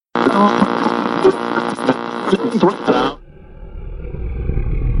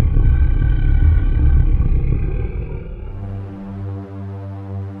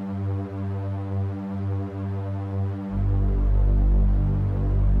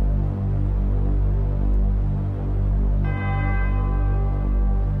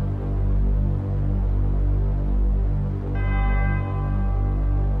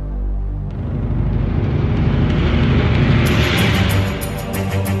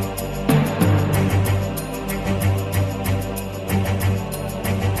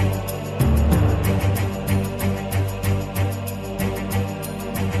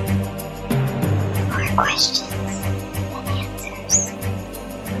Questions and answers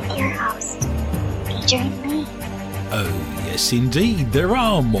with your host, Adrian Lee. Oh, yes, indeed. There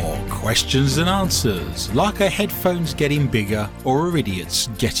are more questions than answers, like are headphones getting bigger or are idiots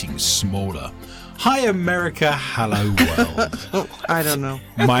getting smaller? Hi, America. Hello, world. I don't know.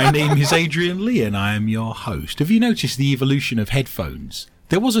 My name is Adrian Lee and I am your host. Have you noticed the evolution of headphones?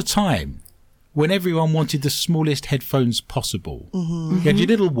 There was a time when everyone wanted the smallest headphones possible. Mm-hmm. You had your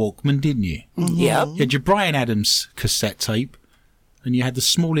little Walkman, didn't you? Mm-hmm. Yep. You had your Bryan Adams cassette tape, and you had the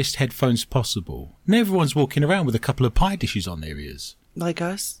smallest headphones possible. And everyone's walking around with a couple of pie dishes on their ears. Like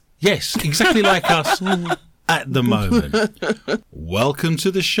us? Yes, exactly like us at the moment. Welcome to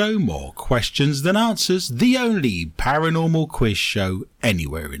the show, More Questions Than Answers, the only paranormal quiz show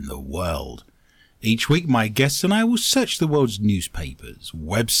anywhere in the world. Each week, my guests and I will search the world's newspapers,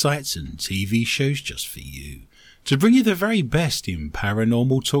 websites and TV shows just for you, to bring you the very best in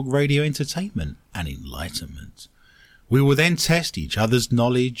paranormal talk radio entertainment and enlightenment. We will then test each other's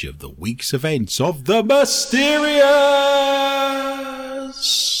knowledge of the week's events of the mysterious,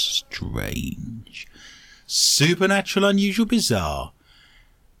 strange, supernatural, unusual, bizarre,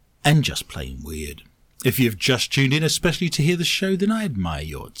 and just plain weird. If you've just tuned in especially to hear the show, then I admire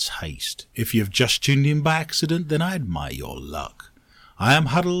your taste. If you've just tuned in by accident, then I admire your luck. I am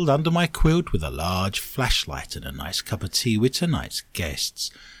huddled under my quilt with a large flashlight and a nice cup of tea with tonight's guests,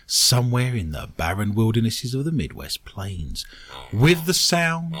 somewhere in the barren wildernesses of the Midwest Plains, with the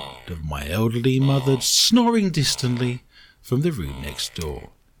sound of my elderly mother snoring distantly from the room next door.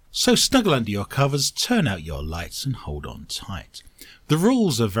 So snuggle under your covers, turn out your lights and hold on tight. The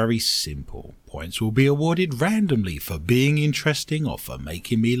rules are very simple. Points will be awarded randomly for being interesting or for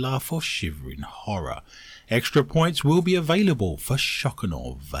making me laugh or shiver in horror. Extra points will be available for shock and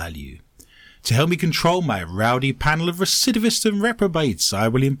awe value. To help me control my rowdy panel of recidivists and reprobates, I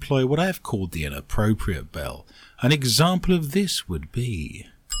will employ what I have called the inappropriate bell. An example of this would be: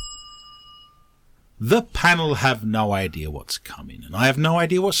 the panel have no idea what's coming, and I have no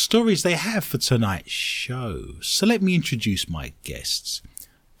idea what stories they have for tonight's show. So let me introduce my guests.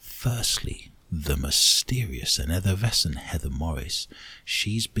 Firstly, the mysterious and effervescent Heather Morris.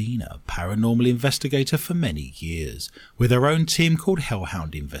 She's been a paranormal investigator for many years, with her own team called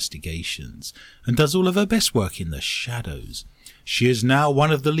Hellhound Investigations, and does all of her best work in the shadows. She is now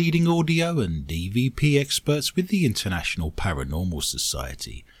one of the leading audio and DVP experts with the International Paranormal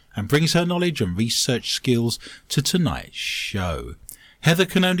Society, and brings her knowledge and research skills to tonight's show. Heather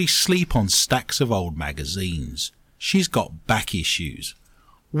can only sleep on stacks of old magazines. She's got back issues.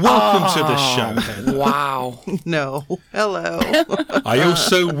 Welcome to the show, Heather. Wow. No. Hello. I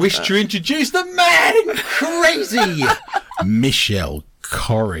also wish to introduce the mad and crazy Michelle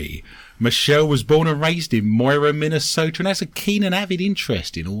Corrie. Michelle was born and raised in Moira, Minnesota, and has a keen and avid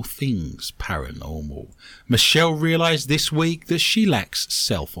interest in all things paranormal. Michelle realized this week that she lacks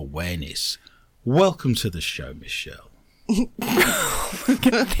self-awareness. Welcome to the show, Michelle.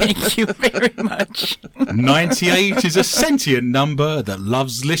 Thank you very much. 98 is a sentient number that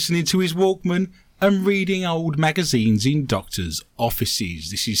loves listening to his Walkman and reading old magazines in doctors' offices.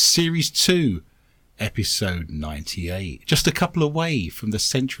 This is Series 2. Episode 98. Just a couple away from the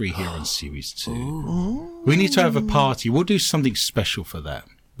century here on Series 2. Ooh. We need to have a party. We'll do something special for that.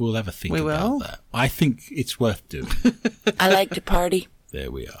 We'll have a think about that. I think it's worth doing. I like to party.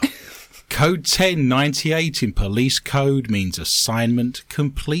 There we are. Code 1098 in police code means assignment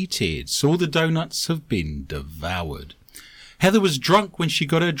completed. So all the donuts have been devoured. Heather was drunk when she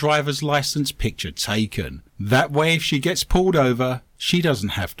got her driver's license picture taken. That way, if she gets pulled over, she doesn't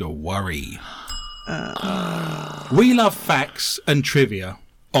have to worry. We love facts and trivia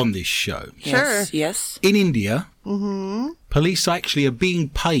on this show. Sure. Yes. In India, police actually are being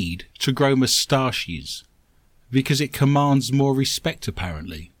paid to grow moustaches because it commands more respect,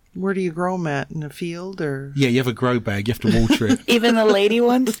 apparently. Where do you grow them at? In a field or? Yeah, you have a grow bag. You have to water it. Even the lady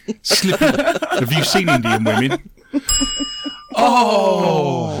ones? Have you seen Indian women?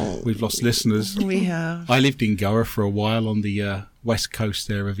 Oh! We've lost listeners. We have. I lived in Goa for a while on the west coast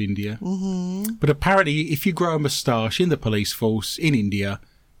there of India. Mm-hmm. But apparently, if you grow a moustache in the police force in India,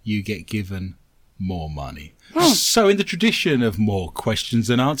 you get given more money. So in the tradition of more questions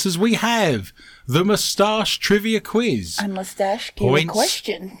than answers, we have the moustache trivia quiz. A mustache gave a Points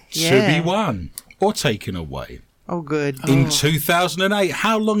question. to be won or taken away. Oh, good. In 2008,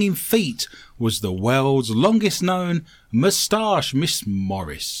 how long in feet was the world's longest known moustache, Miss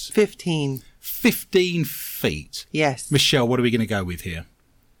Morris? 15. 15 feet. Yes. Michelle, what are we going to go with here?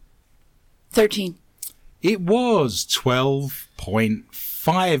 13. It was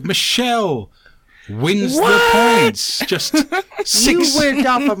 12.5. Michelle wins the points. Just You 6, went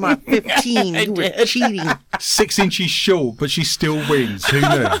off of my 15. You were cheating. 6 inches short, but she still wins. Who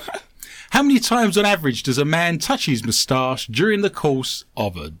knew? How many times on average does a man touch his moustache during the course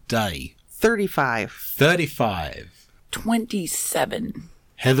of a day? 35. 35. 27.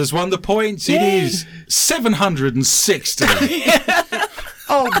 Heather's won the points. It is 760.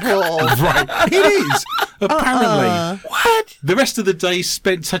 Oh, bull. Right. It is. Apparently. What? The rest of the day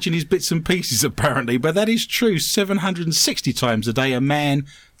spent touching his bits and pieces, apparently. But that is true. 760 times a day a man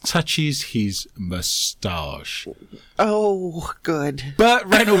touches his moustache. Oh, good. Burt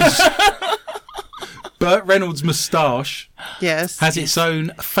Reynolds' moustache Yes. has its own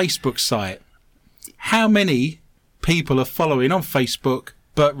Facebook site. How many people are following on Facebook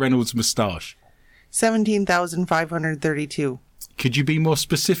Burt Reynolds' moustache? 17,532. Could you be more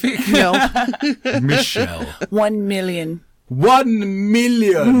specific? No. Michelle. 1 million. 1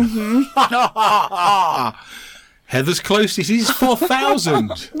 million. Heather's closest is 4,000.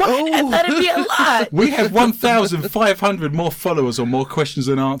 What? That'd be a lot. We have 1,500 more followers or more questions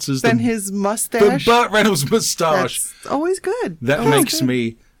and answers Then than his the mustache. Burt Reynolds moustache. That's always good. That Always makes good.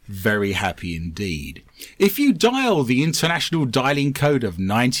 me very happy indeed. If you dial the international dialing code of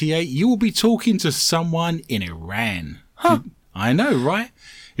 98, you will be talking to someone in Iran. I know, right?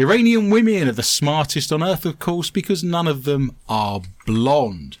 Iranian women are the smartest on earth, of course, because none of them are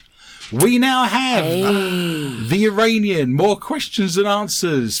blonde. We now have the Iranian more questions than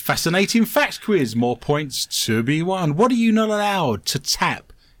answers, fascinating facts quiz, more points to be won. What are you not allowed to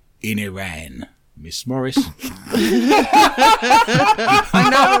tap in Iran? Miss Morris? No,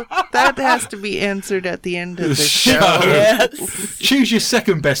 that has to be answered at the end of the show. Yes. Choose your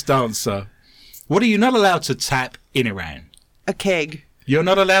second best answer. What are you not allowed to tap in Iran? A keg. You're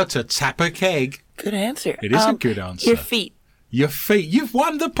not allowed to tap a keg. Good answer. It is a good answer. Your feet. Your feet. You've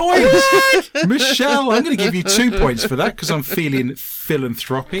won the points. Michelle, I'm going to give you 2 points for that because I'm feeling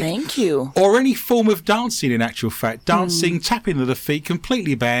philanthropic. Thank you. Or any form of dancing, in actual fact. Dancing, tapping of the feet,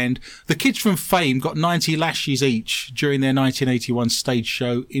 completely banned. The kids from Fame got 90 lashes each during their 1981 stage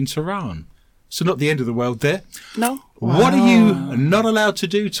show in Tehran. So not the end of the world there. No. What are you not allowed to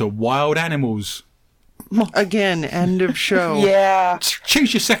do to wild animals? Again, end of show. Yeah.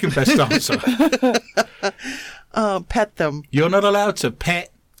 Choose your second best answer. Pet them. You're not allowed to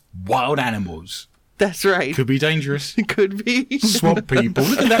pet wild animals. That's right. Could be dangerous. Could be. Swamp people.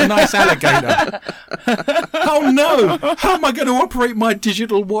 Look at that nice alligator. Oh no! How am I going to operate my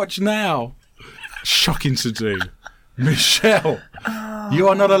digital watch now? Shocking to do. Michelle, you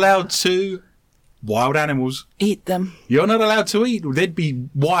are not allowed to wild animals. Eat them. You're not allowed to eat. They'd be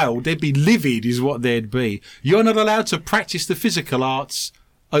wild. They'd be livid is what they'd be. You're not allowed to practice the physical arts,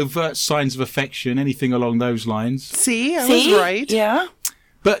 overt signs of affection, anything along those lines. See, I See? was right. Yeah.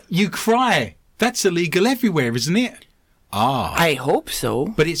 But you cry. That's illegal everywhere, isn't it? I hope so.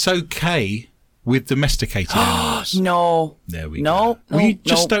 But it's okay with domesticated animals. No. There we No, go. no, Well, you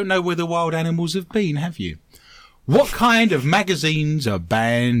just no. don't know where the wild animals have been, have you? What kind of magazines are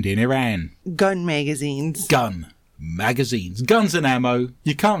banned in Iran? Gun magazines. Gun magazines. Guns and ammo.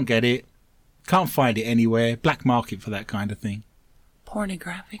 You can't get it. Can't find it anywhere. Black market for that kind of thing.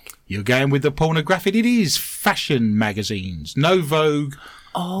 Pornographic. You're going with the pornographic. It is fashion magazines. No Vogue.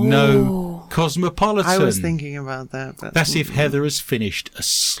 Oh. No Cosmopolitan. I was thinking about that. But That's if Heather has finished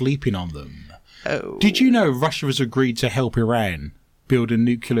sleeping on them. Oh. Did you know Russia has agreed to help Iran build a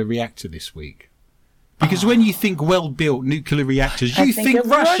nuclear reactor this week? Because when you think well-built nuclear reactors, you think of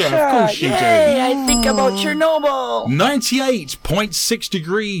Russia. Of course you do. Yay, I think about Chernobyl. 98.6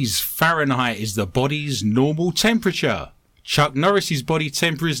 degrees Fahrenheit is the body's normal temperature. Chuck Norris's body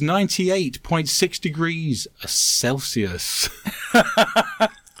temperature is 98.6 degrees Celsius.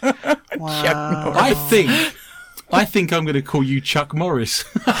 Wow. I think I'm going to call you Chuck Morris.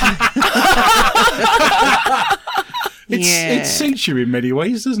 It suits you in many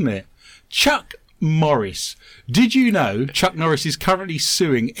ways, doesn't it? Chuck Morris. Did you know Chuck Norris is currently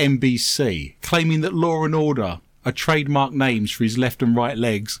suing NBC, claiming that Law and Order are trademark names for his left and right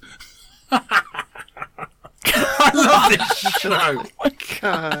legs. I love this show.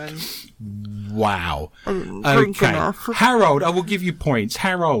 God. Wow. Drink Okay. enough. Harold, I will give you points.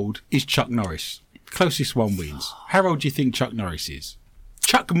 Harold is Chuck Norris. Closest one wins. How old do you think Chuck Norris is?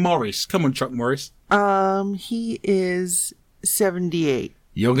 Chuck Morris. Come on, Chuck Morris. He is 78.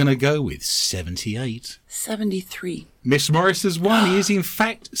 You're going to go with 78. 73. Miss Morris has won. He is, in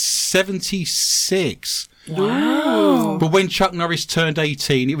fact, 76. Wow. But when Chuck Norris turned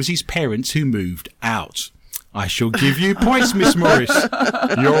 18, it was his parents who moved out. I shall give you points, Miss Morris.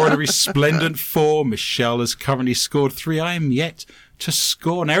 You're on a resplendent 4. Michelle has currently scored 3. I am yet to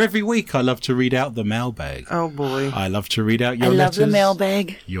score. Now, every week I love to read out the mailbag. Oh, boy. I love to read out your I love letters. the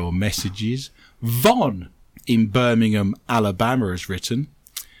mailbag. Your messages. Von in Birmingham, Alabama has written,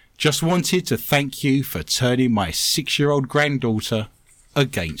 just wanted to thank you for turning my 6-year-old granddaughter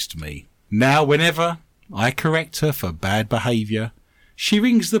against me. Now, whenever I correct her for bad behaviour, she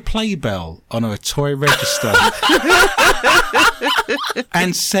rings the play bell on her toy register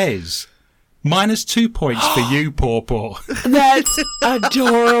and says, -2 points for you, Paw Paw. That's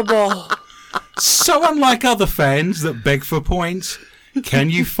adorable. So unlike other fans that beg for points, can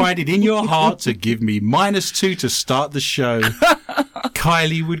you find it in your heart to give me -2 to start the show?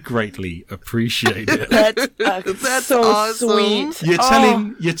 Kylie would greatly appreciate it. That's so awesome. sweet.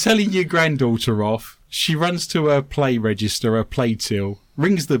 You're telling your granddaughter off. She runs to her play register, her play till,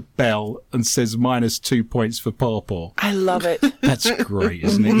 rings the bell and says -2 points for Paw Paw. I love it. That's great,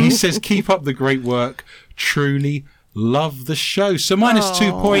 isn't it? He says, keep up the great work. Truly love the show. So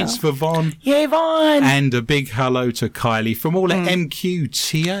 -2 points for Von. Yay, Vaughn. And a big hello to Kylie from all at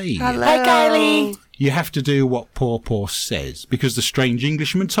MQTA. Hello. Hi, Kylie. You have to do what Paw Paw says because the strange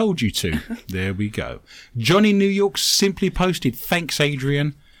Englishman told you to. There we go. Johnny New York simply posted, thanks,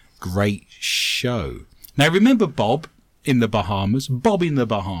 Adrian. Great show. Now, remember Bob in the Bahamas? Bob in the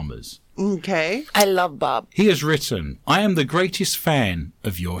Bahamas. Okay. I love Bob. He has written, I am the greatest fan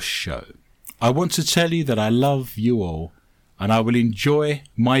of your show. I want to tell you that I love you all, and I will enjoy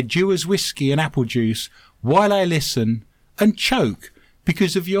my Dewar's whiskey and apple juice while I listen and choke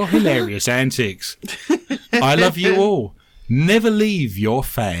because of your hilarious antics. I love you all. Never leave your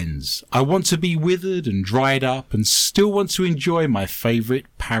fans. I want to be withered and dried up and still want to enjoy my favourite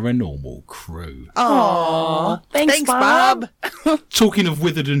paranormal crew. Aw. Thanks, Bob. Talking of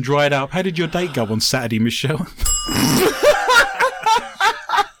withered and dried up, how did your date go on Saturday, Michelle?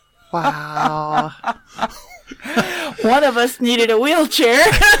 Wow. One of us needed a wheelchair.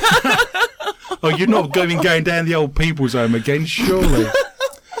 Oh, you're not going down the old people's home again, surely.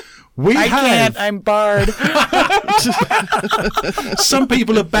 I can't. I'm barred. Some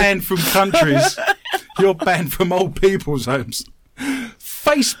people are banned from countries. You're banned from old people's homes.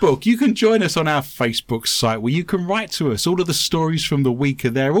 Facebook. You can join us on our Facebook site where you can write to us. All of the stories from the week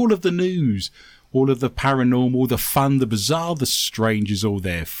are there. All of the news. All of the paranormal, the fun, the bizarre, the strange is all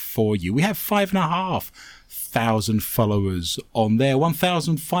there for you. We have 5,500 followers on there.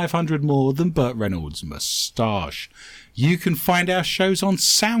 1,500 more than Burt Reynolds' moustache. You can find our shows on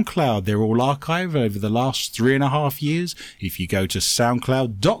SoundCloud. They're all archived over the last 3.5 years. If you go to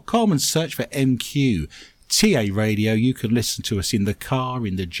soundcloud.com and search for MQTA Radio, you can listen to us in the car,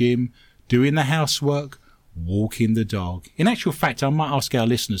 in the gym, doing the housework, walking the dog. In actual fact, I might ask our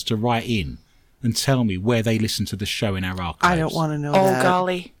listeners to write in and tell me where they listen to the show in our archives. I don't want to know Oh, that.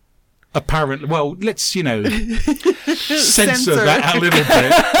 golly. Apparently, well, let's, censor that a little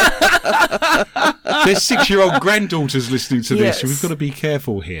bit. There's 6-year-old granddaughters listening to this, so we've got to be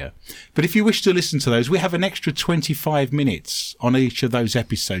careful here. But if you wish to listen to those, we have an extra 25 minutes on each of those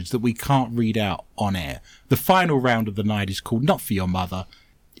episodes that we can't read out on air. The final round of the night is called Not For Your Mother.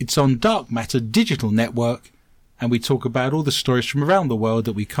 It's on Dark Matter Digital Network, and we talk about all the stories from around the world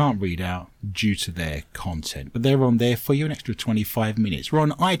that we can't read out due to their content. But they're on there for you, an extra 25 minutes. We're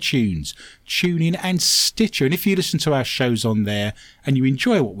on iTunes, TuneIn and Stitcher. And if you listen to our shows on there and you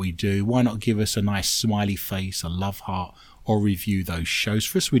enjoy what we do, why not give us a nice smiley face, a love heart, or review those shows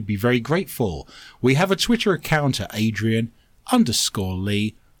for us? We'd be very grateful. We have a Twitter account at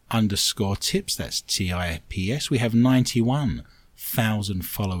Adrian_Lee_tips. That's TIPS. We have 91,000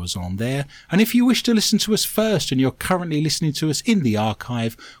 followers on there. And if you wish to listen to us first and you're currently listening to us in the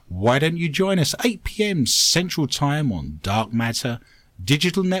archive, why don't you join us 8 p.m. Central Time on Dark Matter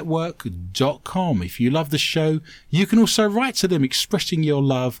digitalnetwork.com. If you love the show, you can also write to them expressing your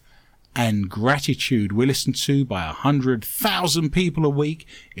love and gratitude. We're listened to by 100,000 people a week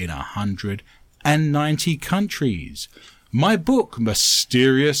in 190 countries. My book,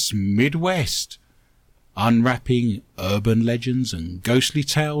 Mysterious Midwest, Unwrapping Urban Legends and Ghostly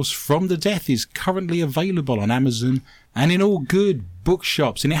Tales from the Death is currently available on Amazon and in all good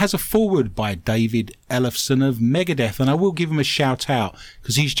bookshops, and it has a foreword by David Ellefson of Megadeth, and I will give him a shout out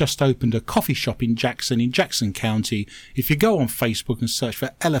because he's just opened a coffee shop in Jackson County. If you go on Facebook and search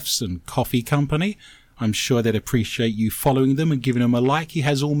for Ellefson Coffee Company, I'm sure they'd appreciate you following them and giving them a like. He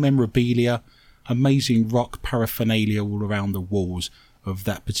has all memorabilia, amazing rock paraphernalia all around the walls of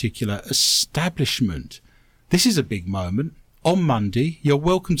that particular establishment. This is a big moment. On Monday, you're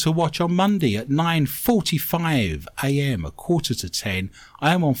welcome to watch on Monday at 9:45 a.m, 9:45 I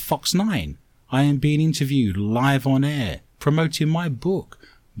am on Fox 9. I am being interviewed live on air, promoting my book,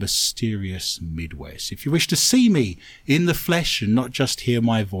 Mysterious Midwest. If you wish to see me in the flesh and not just hear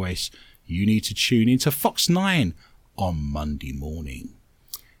my voice, you need to tune into Fox 9 on Monday morning.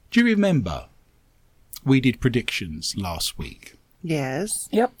 Do you remember we did predictions last week? Yes.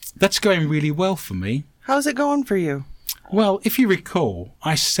 Yep. That's going really well for me. How's it going for you? Well, if you recall,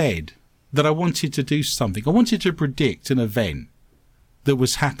 I said that I wanted to do something. I wanted to predict an event that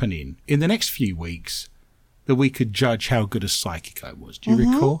was happening in the next few weeks that we could judge how good a psychic I was. Do you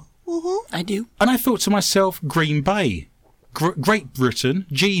recall? I do. And I thought to myself, Green Bay, Great Britain,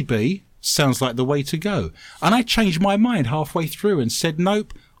 GB, sounds like the way to go. And I changed my mind halfway through and said,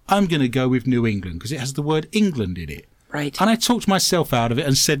 nope, I'm going to go with New England because it has the word England in it. Right. And I talked myself out of it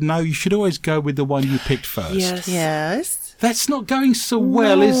and said, no, you should always go with the one you picked first. Yes. Yes. That's not going so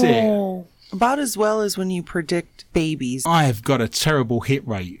well, is it? About as well as when you predict babies. I've got a terrible hit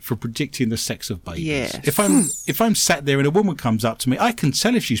rate for predicting the sex of babies. Yes. If I'm sat there and a woman comes up to me, I can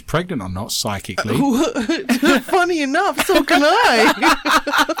tell if she's pregnant or not psychically. Funny enough, so can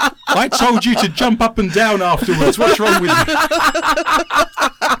I. I told you to jump up and down afterwards. What's wrong with you?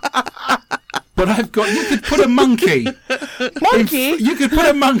 But you could put a monkey. You could put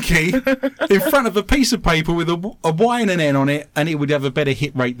a monkey in front of a piece of paper with a Y and an N on it, and it would have a better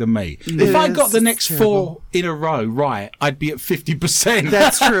hit rate than me. If I got the next four in a row right, I'd be at 50%.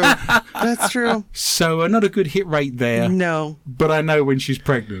 That's true. That's true. So not a good hit rate there. No. But I know when she's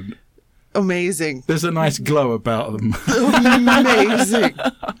pregnant. Amazing. There's a nice glow about them. Amazing.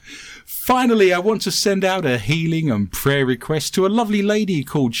 Finally, I want to send out a healing and prayer request to a lovely lady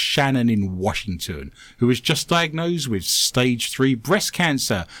called Shannon in Washington, who was just diagnosed with stage 3 breast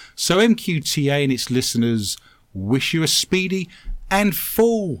cancer. So MQTA and its listeners wish you a speedy and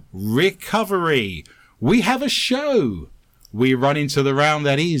full recovery. We have a show. We run into the round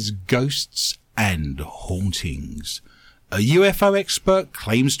that is ghosts and hauntings. A UFO expert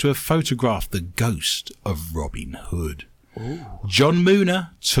claims to have photographed the ghost of Robin Hood. Ooh. John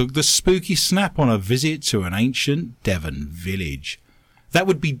Mooner took the spooky snap on a visit to an ancient Devon village. That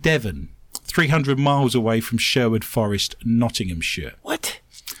would be Devon, 300 miles away from Sherwood Forest, Nottinghamshire. What?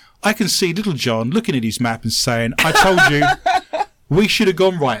 I can see little John looking at his map and saying, I told you, we should have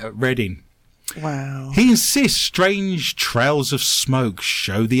gone right at Reading. Wow. He insists strange trails of smoke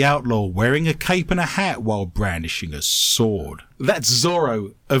show the outlaw wearing a cape and a hat while brandishing a sword. That's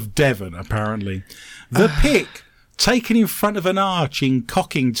Zorro of Devon, apparently. The pic, taken in front of an arch in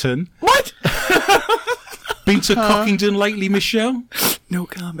Cockington. What? Been to Cockington lately, Michelle? No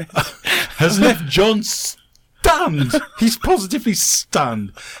comment. Has left John stunned. He's positively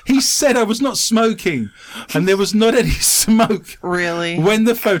stunned. He said I was not smoking, and there was not any smoke. Really? When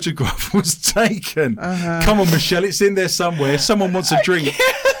the photograph was taken. Come on, Michelle, it's in there somewhere. Someone wants a drink.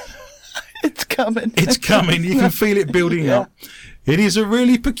 It's coming. It's coming. You can feel it building up. It is a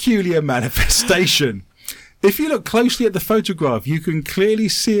really peculiar manifestation. If you look closely at the photograph, you can clearly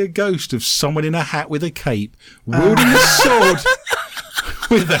see a ghost of someone in a hat with a cape, wielding a sword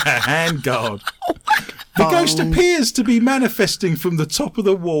with a handguard. The ghost appears to be manifesting from the top of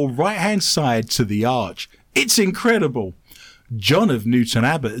the wall, right-hand side to the arch. It's incredible. John of Newton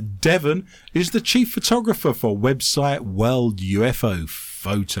Abbot, Devon, is the chief photographer for website World UFO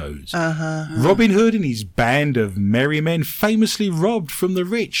Photos. Robin Hood and his band of merry men famously robbed from the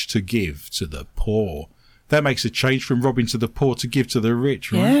rich to give to the poor. That makes a change from robbing to the poor to give to the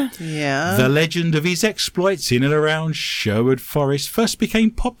rich, right? Yeah. The legend of his exploits in and around Sherwood Forest first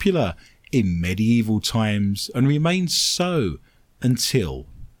became popular in medieval times and remains so until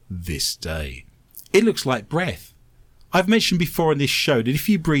this day. It looks like breath. I've mentioned before on this show that if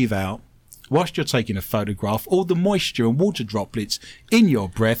you breathe out, whilst you're taking a photograph, all the moisture and water droplets in your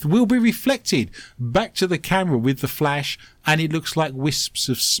breath will be reflected back to the camera with the flash, and it looks like wisps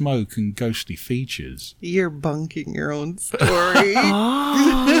of smoke and ghostly features. You're bunking your own story.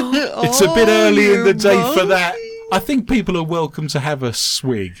 It's a bit early in the day for that. I think people are welcome to have a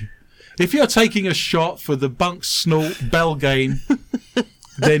swig. If you're taking a shot for the bunk snort bell game,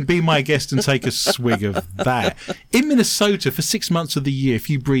 then be my guest and take a swig of that. In Minnesota, for 6 months of the year, if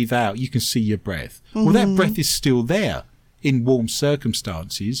you breathe out, you can see your breath. Well, that breath is still there in warm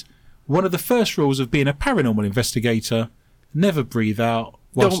circumstances. One of the first rules of being a paranormal investigator, never breathe out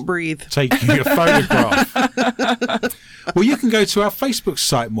whilst Don't breathe. taking a photograph. Well, you can go to our Facebook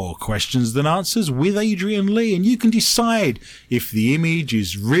site, More Questions Than Answers, with Adrian Lee, and you can decide if the image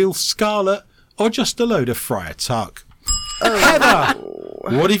is real scarlet or just a load of Friar Tuck. Heather,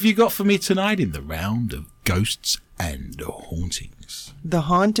 what have you got for me tonight in the round of ghosts and hauntings? The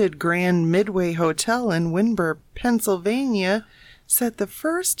haunted Grand Midway Hotel in Winburn, Pennsylvania, set the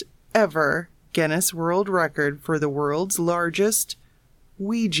first ever Guinness World Record for the world's largest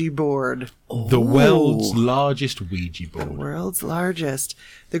Ouija board. The world's largest Ouija The board. world's largest.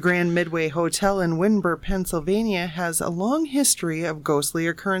 The Grand Midway Hotel in Winburn, Pennsylvania has a long history of ghostly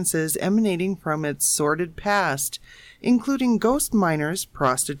occurrences emanating from its sordid past, including ghost miners,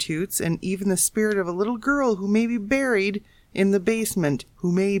 prostitutes, and even the spirit of a little girl who may be buried in the basement.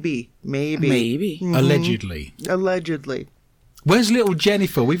 Who may be. Maybe. Allegedly. Allegedly. Where's little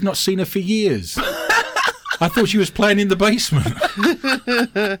Jennifer? We've not seen her for years. I thought she was playing in the basement.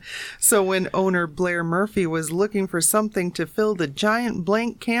 So when owner Blair Murphy was looking for something to fill the giant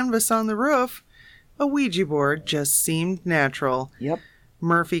blank canvas on the roof, a Ouija board just seemed natural. Yep.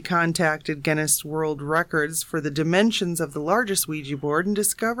 Murphy contacted Guinness World Records for the dimensions of the largest Ouija board and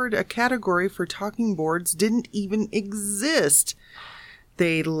discovered a category for talking boards didn't even exist.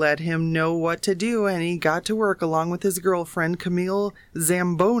 They let him know what to do, and he got to work along with his girlfriend Camille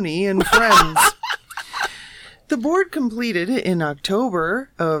Zamboni and friends. The board completed in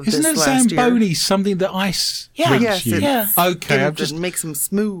October of Isn't this that last year. Zamboni something that ice Yeah. drinks Yes, you? it- Okay, It just makes them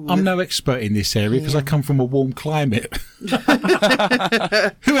smooth. I'm no expert in this area because I come from a warm climate.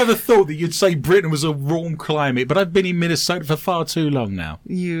 Whoever thought that you'd say Britain was a warm climate? But I've been in Minnesota for far too long now.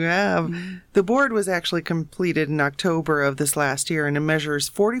 You have. The board was actually completed in October of this last year, and it measures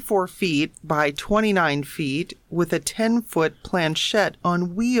 44 feet by 29 feet with a 10-foot planchette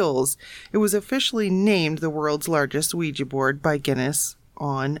on wheels. It was officially named the world's largest Ouija board by Guinness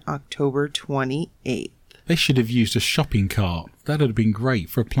on October 28th. They should have used a shopping cart. That would have been great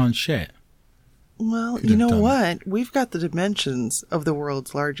for a planchette. Well, Could you have know done. what? We've got the dimensions of the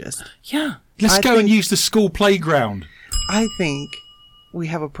world's largest. Yeah. Let's I go and think- use the school playground. I think we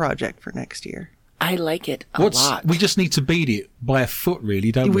have a project for next year. I like it a lot. We just need to beat it by a foot,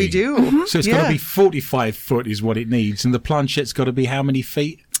 really, don't we? We do. So it's Yeah. got to be 45 foot is what it needs. And the planchette's got to be how many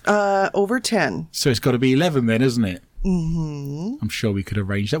feet? Over 10. So it's got to be 11 then, isn't it? Mm-hmm. I'm sure we could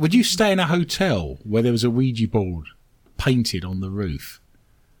arrange that. Would you stay in a hotel where there was a Ouija board painted on the roof?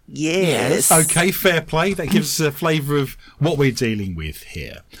 Yes. Okay, fair play. That gives us a flavour of what we're dealing with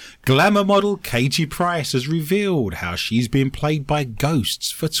here. Glamour model Katie Price has revealed how she's been plagued by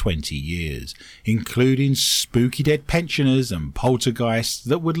ghosts for 20 years, including spooky dead pensioners and poltergeists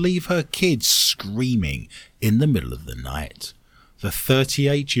that would leave her kids screaming in the middle of the night. The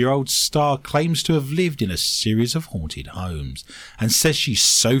 38-year-old star claims to have lived in a series of haunted homes and says she's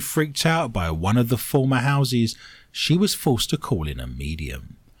so freaked out by one of the former houses she was forced to call in a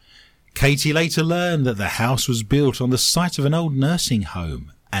medium. Katie later learned that the house was built on the site of an old nursing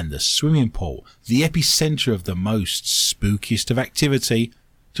home, and the swimming pool, the epicentre of the most spookiest of activity,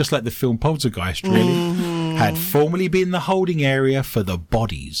 just like the film Poltergeist really, had formerly been the holding area for the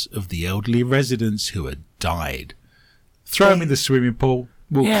bodies of the elderly residents who had died. Throw them in the swimming pool.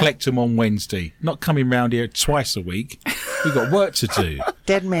 We'll collect them on Wednesday. Not coming round here twice a week. We've got work to do.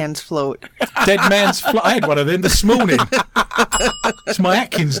 Dead man's float. Dead man's float. I had one of them this morning. It's my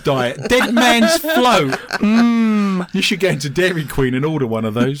Atkins diet. Dead man's float. You should go into Dairy Queen and order one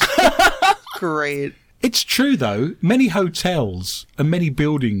of those. Great. It's true, though. Many hotels and many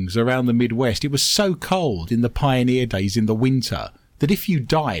buildings around the Midwest, it was so cold in the pioneer days in the winter that if you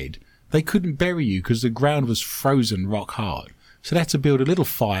died, they couldn't bury you because the ground was frozen rock hard. So they had to build a little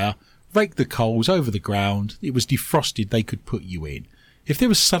fire, rake the coals over the ground. It was defrosted, they could put you in. If there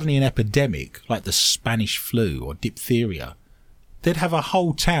was suddenly an epidemic, like the Spanish flu or diphtheria, they'd have a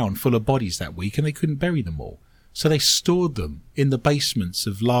whole town full of bodies that week and they couldn't bury them all. So they stored them in the basements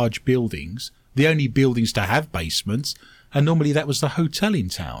of large buildings, the only buildings to have basements, and normally that was the hotel in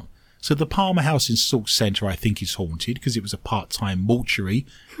town. So the Palmer House in Sauk Centre, I think, is haunted because it was a part-time mortuary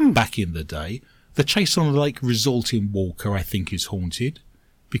back in the day. The Chase on the Lake Resort in Walker, I think, is haunted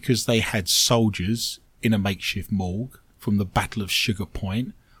because they had soldiers in a makeshift morgue from the Battle of Sugar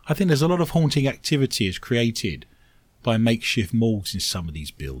Point. I think there's a lot of haunting activities created by makeshift morgues in some of these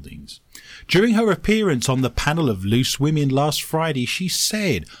buildings. During her appearance on the panel of Loose Women last Friday, she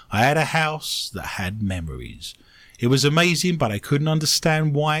said, "I had a house that had memories. It was amazing, but I couldn't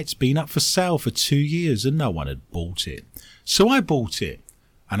understand why it's been up for sale for 2 years and no one had bought it. So I bought it,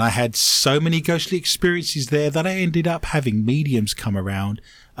 and I had so many ghostly experiences there that I ended up having mediums come around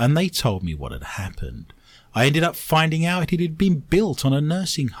and they told me what had happened. I ended up finding out it had been built on a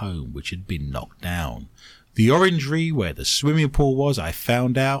nursing home which had been knocked down. The orangery where the swimming pool was, I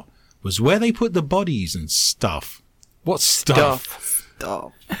found out, was where they put the bodies and stuff. What stuff?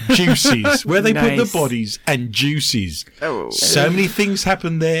 Juices. Where they put the bodies and juices. Oh. So many things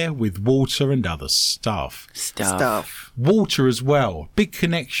happen there with water and other stuff. Water as well. Big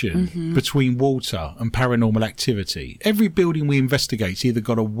connection between water and paranormal activity. Every building we investigate's either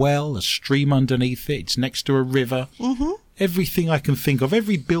got a well, a stream underneath it, it's next to a river. Everything I can think of,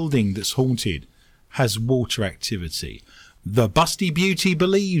 every building that's haunted has water activity. The Busty Beauty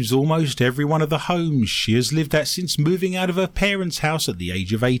believes almost every one of the homes she has lived at since moving out of her parents' house at the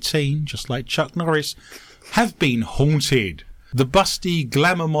age of 18, just like Chuck Norris, have been haunted. The Busty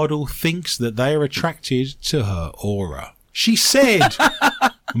glamour model thinks that they are attracted to her aura. She said,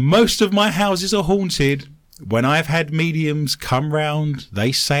 most of my houses are haunted. When I've had mediums come round,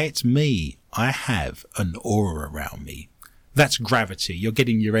 they say it's me. I have an aura around me. That's gravity. You're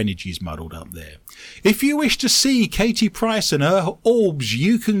getting your energies muddled up there. If you wish to see Katie Price and her orbs,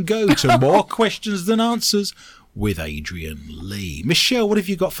 you can go to More Questions Than Answers with Adrian Lee. Michelle, what have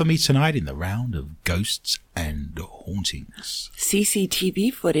you got for me tonight in the round of ghosts and hauntings?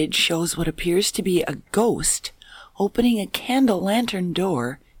 CCTV footage shows what appears to be a ghost opening a candle lantern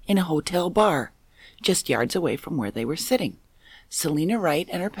door in a hotel bar, just yards away from where they were sitting. Selena Wright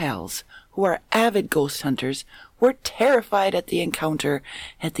and her pals, who are avid ghost hunters, were terrified at the encounter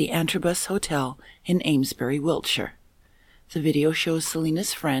at the Antrobus Hotel in Amesbury, Wiltshire. The video shows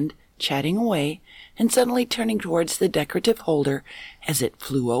Selena's friend chatting away and suddenly turning towards the decorative holder as it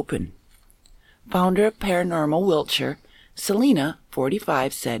flew open. Founder of Paranormal Wiltshire, Selena,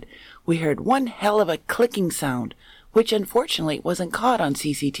 45, said, "We heard one hell of a clicking sound, which unfortunately wasn't caught on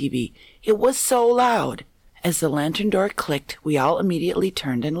CCTV. It was so loud." As the lantern door clicked, we all immediately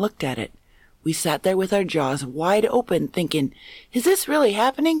turned and looked at it. We sat there with our jaws wide open thinking, is this really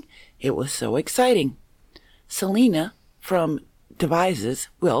happening? It was so exciting. Selena, from Devizes,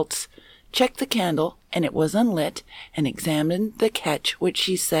 Wilts, checked the candle and it was unlit and examined the catch, which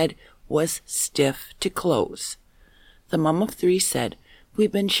she said was stiff to close. The mum of 3 said,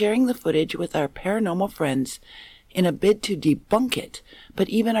 "We've been sharing the footage with our paranormal friends in a bid to debunk it, but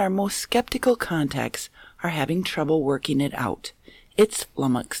even our most skeptical contacts are having trouble working it out. It's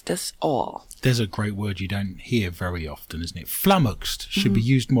flummoxed us all." There's a great word you don't hear very often, isn't it? Flummoxed should be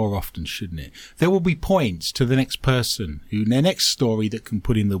used more often, shouldn't it? There will be points to the next person who, in their next story, that can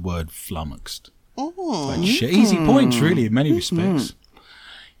put in the word flummoxed. Easy points, really, in many respects.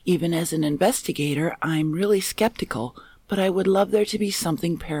 Even as an investigator, I'm really skeptical, but I would love there to be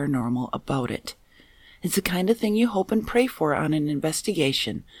something paranormal about it. It's the kind of thing you hope and pray for on an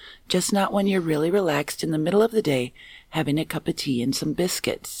investigation, just not when you're really relaxed in the middle of the day having a cup of tea and some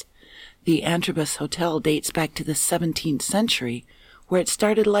biscuits. The Antrobus Hotel dates back to the 17th century, where it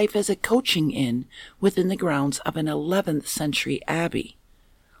started life as a coaching inn within the grounds of an 11th century abbey.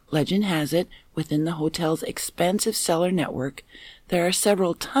 Legend has it, within the hotel's expansive cellar network, there are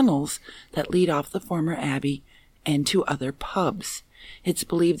several tunnels that lead off the former abbey and to other pubs. It's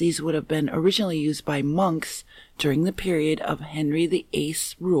believed these would have been originally used by monks during the period of Henry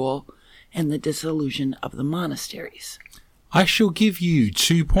VIII's rule and the dissolution of the monasteries. I shall give you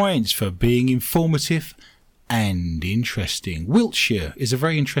 2 points for being informative and interesting. Wiltshire is a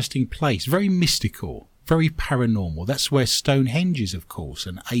very interesting place, very mystical, very paranormal. That's where Stonehenge is, of course,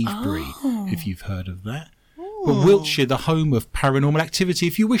 and Avebury, if you've heard of that. But Wiltshire, the home of paranormal activity.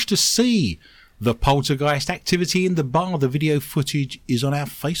 If you wish to see the poltergeist activity in the bar, the video footage is on our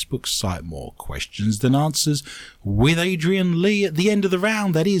Facebook site. More Questions Than Answers with Adrian Lee at the end of the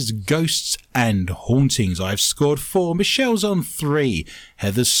round. That is Ghosts and Hauntings. I've scored 4. Michelle's on 3.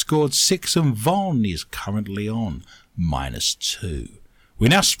 Heather's scored 6 and Vaughn is currently on -2. We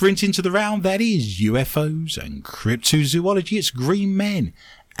now sprint into the round that is UFOs and cryptozoology. It's green men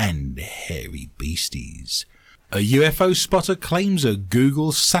and hairy beasties. A UFO spotter claims a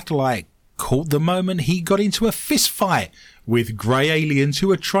Google satellite caught the moment he got into a fist fight with grey aliens who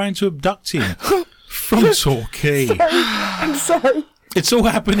were trying to abduct him from Torquay. I'm sorry. It's all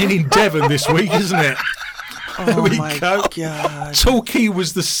happening in Devon this week, isn't it? There we go. God. Torquay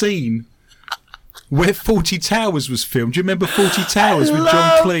was the scene where 40 Towers was filmed. Do you remember 40 Towers with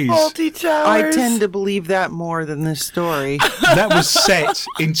John Cleese? 40 Towers. I tend to believe that more than this story. That was set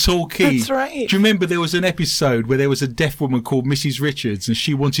in Torquay. That's right. Do you remember there was an episode where there was a deaf woman called Mrs. Richards and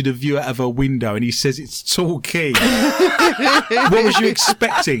she wanted a view out of her window and he says it's Torquay. What was you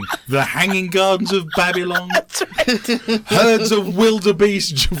expecting? The Hanging Gardens of Babylon? Herds of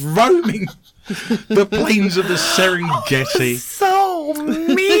wildebeest roaming the plains of the Serengeti. So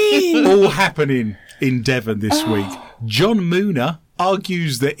mean. All happening in Devon this week. John Mooner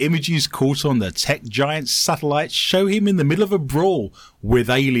argues that images caught on the tech giant's satellites show him in the middle of a brawl with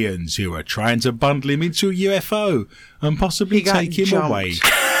aliens who are trying to bundle him into a UFO and possibly take him away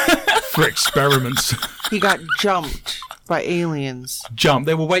for experiments. He got jumped by aliens.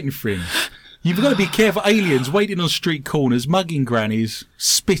 They were waiting for him. You've got to be careful. Aliens waiting on street corners, mugging grannies,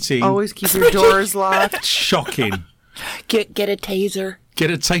 spitting. Always keep your doors locked. Shocking. Get a taser.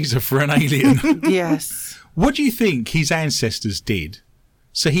 Get a taser for an alien. Yes. What do you think his ancestors did?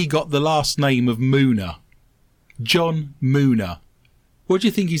 So he got the last name of Mooner. John Mooner. What do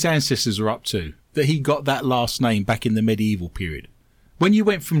you think his ancestors are up to? That he got that last name back in the medieval period. When you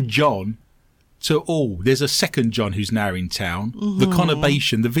went from John to, there's a second John who's now in town. Mm-hmm. The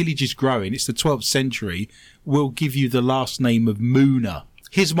conurbation, the village is growing. It's the 12th century. Will give you the last name of Mooner.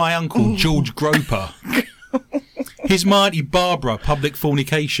 Here's my uncle, George Groper. Here's my auntie Barbara, public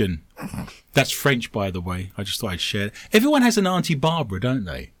fornication. That's French, by the way. I just thought I'd share it. Everyone has an auntie Barbara, don't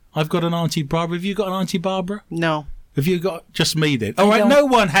they? I've got an auntie Barbara. Have you got an auntie Barbara? No. Have you got just me then? All right, no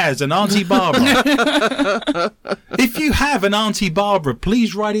one has an auntie Barbara. If you have an auntie Barbara,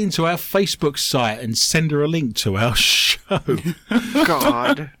 please write into our Facebook site and send her a link to our show.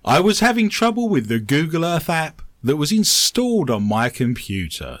 God. I was having trouble with the Google Earth app that was installed on my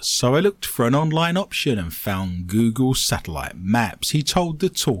computer, so I looked for an online option and found Google Satellite Maps, he told the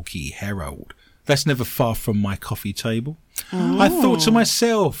Torquay Herald. That's never far from my coffee table. I thought to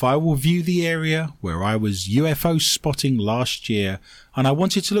myself, I will view the area where I was UFO spotting last year, and I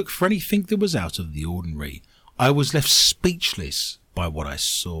wanted to look for anything that was out of the ordinary. I was left speechless by what I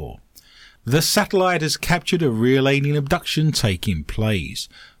saw. The satellite has captured a real alien abduction taking place.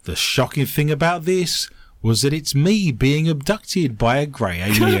 The shocking thing about this was that it's me being abducted by a grey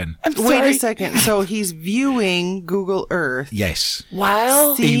alien. Wait a second. So he's viewing Google Earth. Yes.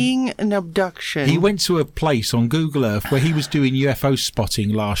 While seeing an abduction. He went to a place on Google Earth where he was doing UFO spotting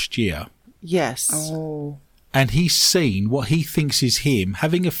last year. Yes. Oh. And he's seen what he thinks is him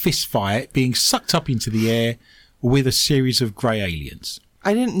having a fist fight, being sucked up into the air with a series of grey aliens.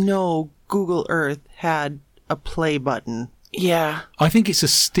 I didn't know Google Earth had a play button. Yeah. I think it's a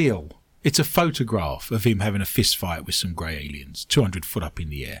still. It's a photograph of him having a fist fight with some grey aliens, 200 foot up in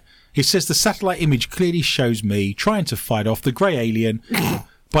the air. It says the satellite image clearly shows me trying to fight off the grey alien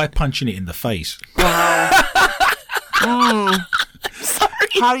by punching it in the face. Wow. Sorry.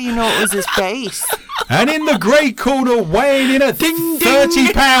 How do you know it was his face? And in the grey corner, weighing in at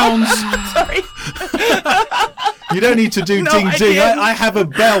 30 pounds. Sorry. You don't need to do ding ding. I have a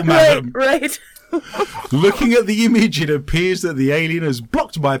bell, madam. Right. Looking at the image, it appears that the alien has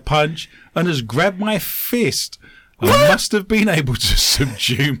blocked my punch and has grabbed my fist and must have been able to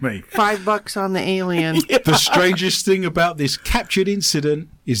subdue me. $5 on the alien. The strangest thing about this captured incident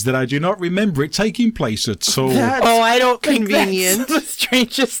is that I do not remember it taking place at all. I don't Convenient. That's the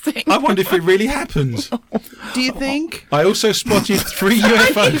strangest thing. I wonder if it really happened. Do you think? I also spotted 3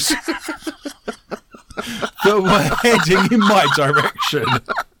 UFOs that were heading in my direction.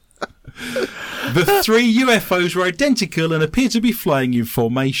 The 3 UFOs were identical and appear to be flying in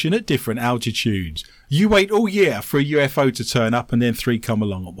formation at different altitudes. You wait all year for a UFO to turn up and then 3 come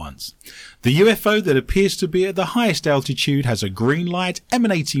along at once. The UFO that appears to be at the highest altitude has a green light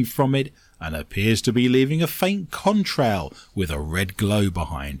emanating from it and appears to be leaving a faint contrail with a red glow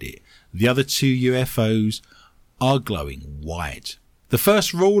behind it. The other 2 UFOs are glowing white. The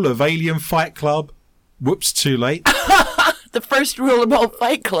first rule of Alien Fight Club... Whoops, too late. The first rule about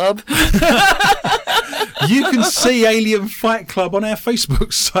Fight Club. You can see Alien Fight Club on our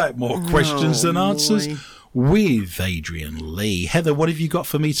Facebook site. More questions than answers with Adrian Lee. Heather, what have you got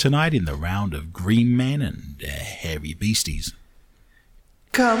for me tonight in the round of Green Men and Hairy Beasties?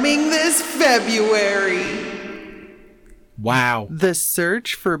 Coming this February. Wow. The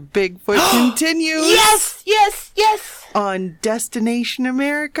search for Bigfoot continues. Yes. On Destination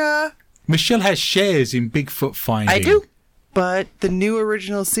America. Michelle has shares in Bigfoot finding. I do. But the new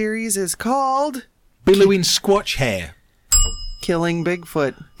original series is called Billowing Squatch Hair. Killing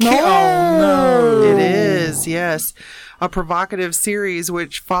Bigfoot. Oh, no. It is, yes. A provocative series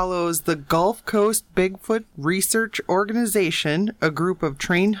which follows the Gulf Coast Bigfoot Research Organization, a group of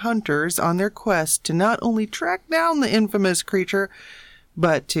trained hunters on their quest to not only track down the infamous creature,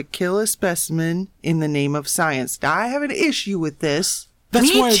 but to kill a specimen in the name of science. Now, I have an issue with this.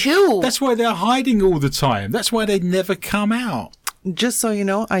 Me too. That's why they're hiding all the time. That's why they never come out. Just so you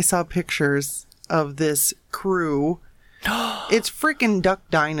know, I saw pictures of this crew. It's freaking Duck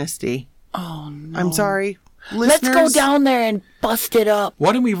Dynasty. Oh, no. I'm sorry. Let's Listeners, go down there and bust it up.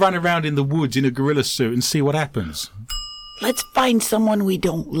 Why don't we run around in the woods in a gorilla suit and see what happens? Let's find someone we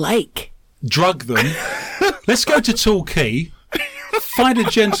don't like. Drug them. Let's go to Torquay. Find a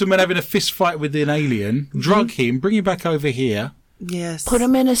gentleman having a fist fight with an alien. Drug him. Bring him back over here. Yes. Put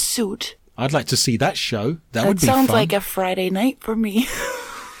him in a suit. I'd like to see that show. That would be sounds fun. like a Friday night for me.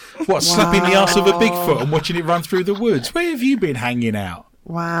 What, slapping the ass of a Bigfoot and watching it run through the woods? Where have you been hanging out?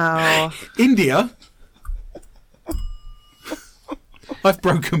 Wow. India? I've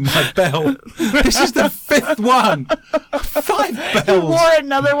broken my bell. This is the 5th one. 5 bells. Wore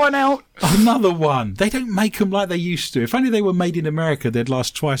another one out. Another one. They don't make them like they used to. If only they were made in America, they'd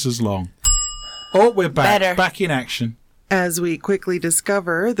last twice as long. Oh, we're back. Better. Back in action. As we quickly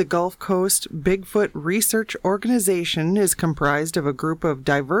discover, the Gulf Coast Bigfoot Research Organization is comprised of a group of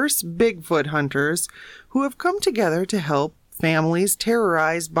diverse Bigfoot hunters who have come together to help families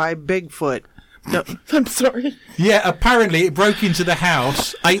terrorized by Bigfoot. No, I'm sorry. Yeah, apparently it broke into the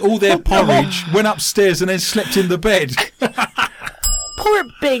house, ate all their porridge, went upstairs and then slept in the bed. Poor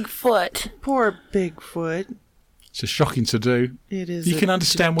Bigfoot. poor Bigfoot. It's a shocking to do. It is. You can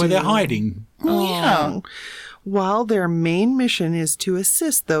understand where they're hiding. Yeah. While their main mission is to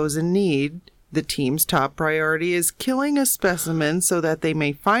assist those in need, the team's top priority is killing a specimen so that they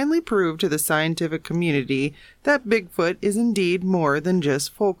may finally prove to the scientific community that Bigfoot is indeed more than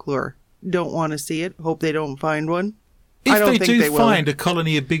just folklore. Don't want to see it. Hope they don't find one. I If don't they think do they will. find a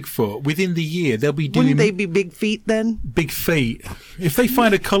colony of Bigfoot within the year, they'll be doing Wouldn't they be big feet then? big feet. If they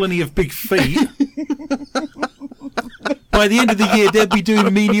find a colony of big feet, by the end of the year, they'll be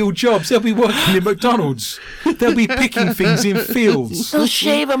doing menial jobs. They'll be working in McDonald's. They'll be picking things in fields. They'll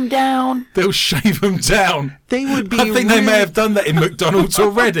shave him down. They'll shave them down. They would be. I think they may have done that in McDonald's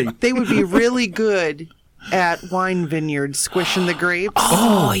already. They would be really good at wine vineyards, squishing the grapes.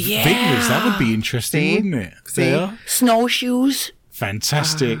 Oh, yeah. Vineyards, that would be interesting, See? wouldn't it? See? Yeah. Snowshoes.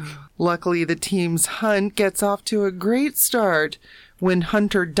 Fantastic. Luckily, the team's hunt gets off to a great start when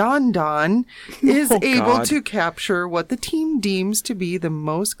hunter Don Don is able God. to capture what the team deems to be the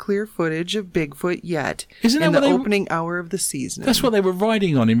most clear footage of Bigfoot yet Isn't in that the what they- opening hour of the season. That's what they were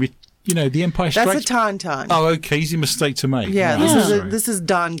riding on in, The Empire That's Strikes. a tauntaun. Oh, okay. Easy mistake to make. Yeah, Right, sorry. this is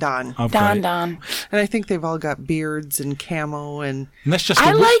Don Don. I've got Don it. Don. And I think they've all got beards and camo and And that's just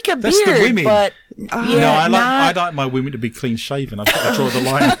I the, like a that's the beard, women. but No, I not. like my women to be clean shaven. I've got to draw the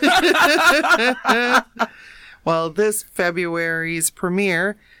line. Well, this February's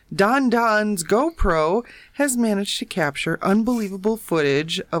premiere, Don Don's GoPro has managed to capture unbelievable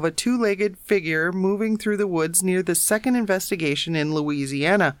footage of a two-legged figure moving through the woods near the second investigation in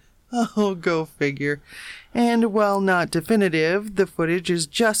Louisiana. Oh, go figure. And while not definitive, the footage is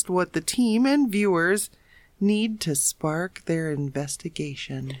just what the team and viewers need to spark their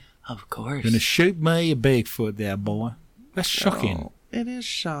investigation. Of course. Gonna shoot me a Bigfoot there, boy. That's shocking. Oh, it is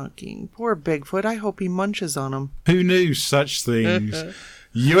shocking. Poor Bigfoot. I hope he munches on him. Who knew such things?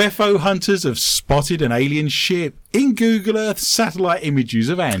 UFO hunters have spotted an alien ship in Google Earth satellite images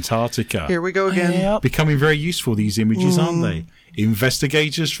of Antarctica. Here we go again. Yep. Becoming very useful, these images, aren't they?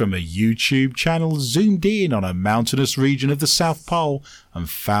 Investigators from a YouTube channel zoomed in on a mountainous region of the South Pole and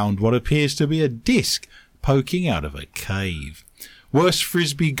found what appears to be a disc poking out of a cave. Worst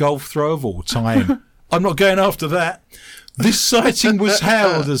frisbee golf throw of all time. I'm not going after that. This sighting was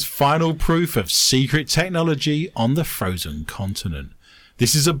hailed as final proof of secret technology on the frozen continent.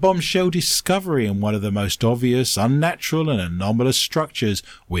 This is a bombshell discovery in one of the most obvious, unnatural and anomalous structures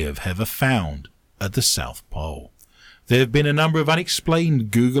we have ever found at the South Pole. There have been a number of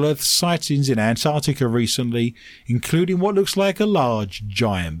unexplained Google Earth sightings in Antarctica recently, including what looks like a large,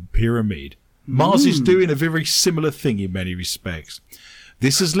 giant pyramid. Mars is doing a very similar thing in many respects.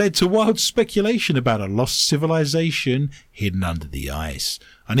 This has led to wild speculation about a lost civilization hidden under the ice,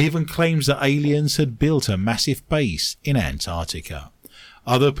 and even claims that aliens had built a massive base in Antarctica.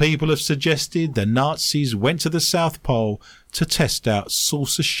 Other people have suggested the Nazis went to the South Pole to test out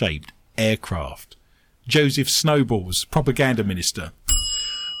saucer-shaped aircraft. Joseph Snowballs, propaganda minister.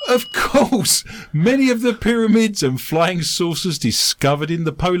 Of course, many of the pyramids and flying saucers discovered in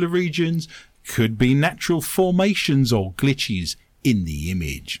the polar regions could be natural formations or glitches in the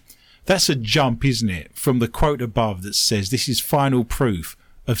image. That's a jump, isn't it, from the quote above that says this is final proof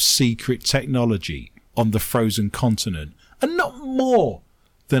of secret technology on the frozen continent. And not more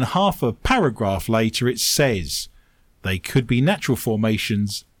than half a paragraph later it says they could be natural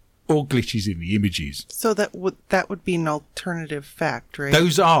formations or glitches in the images. So that would be an alternative fact, right?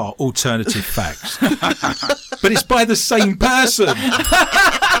 Those are alternative facts. But it's by the same person.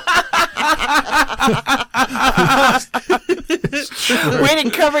 Way to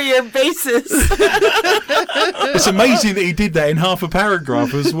cover your bases. It's amazing that he did that in half a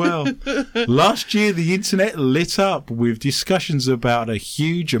paragraph as well. Last year, the internet lit up with discussions about a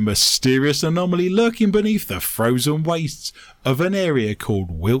huge and mysterious anomaly lurking beneath the frozen wastes of an area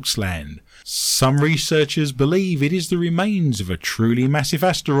called Wilkes Land. Some researchers believe it is the remains of a truly massive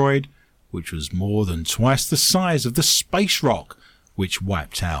asteroid, which was more than twice the size of the space rock which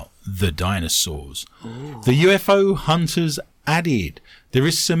wiped out the dinosaurs. Ooh. The UFO hunters added, there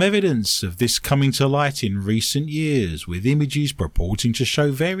is some evidence of this coming to light in recent years, with images purporting to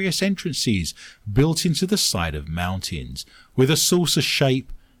show various entrances built into the side of mountains, with a saucer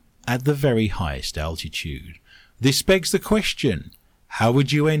shape at the very highest altitude. This begs the question, how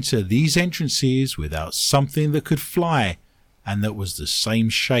would you enter these entrances without something that could fly and that was the same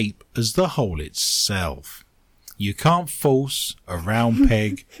shape as the hole itself? You can't force a round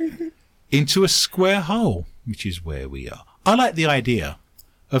peg into a square hole, which is where we are. I like the idea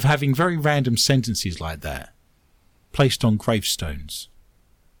of having very random sentences like that placed on gravestones.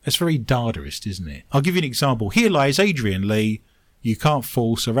 It's very Dadaist, isn't it? I'll give you an example. Here lies Adrian Lee. You can't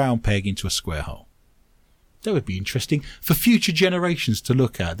force a round peg into a square hole. That would be interesting for future generations to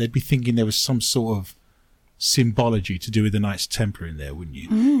look at. They'd be thinking there was some sort of symbology to do with the Knights Templar in there, wouldn't you?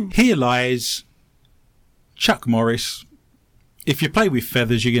 Mm. Here lies Chuck Morris. If you play with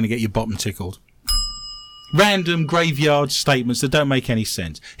feathers, you're going to get your bottom tickled. Random graveyard statements that don't make any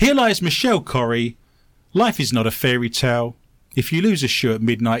sense. Here lies Michelle Corrie. Life is not a fairy tale. If you lose a shoe at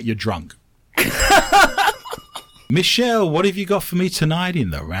midnight, you're drunk. Michelle, what have you got for me tonight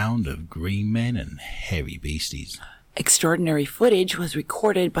in the round of green men and hairy beasties? Extraordinary footage was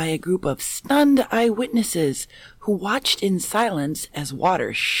recorded by a group of stunned eyewitnesses who watched in silence as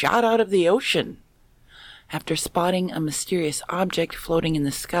water shot out of the ocean. After spotting a mysterious object floating in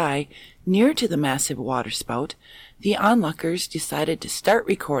the sky near to the massive waterspout, the onlookers decided to start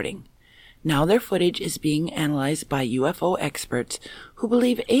recording. Now their footage is being analyzed by UFO experts who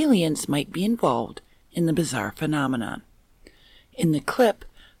believe aliens might be involved in the bizarre phenomenon. In the clip,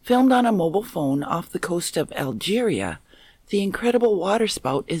 filmed on a mobile phone off the coast of Algeria, the incredible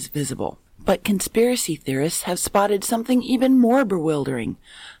waterspout is visible. But conspiracy theorists have spotted something even more bewildering,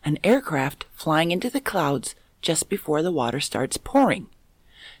 an aircraft flying into the clouds just before the water starts pouring.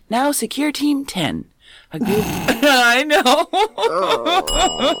 Now Secure Team 10, a group... I know!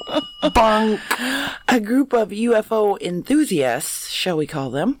 Bonk! A group of UFO enthusiasts, shall we call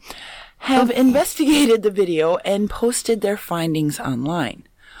them, have investigated the video and posted their findings online.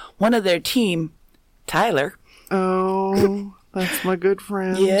 One of their team, Tyler... Oh, that's my good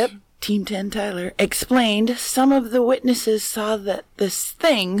friend. Yep. Team 10 Tyler explained some of the witnesses saw that this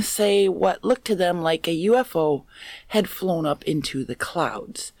thing, say what looked to them like a UFO, had flown up into the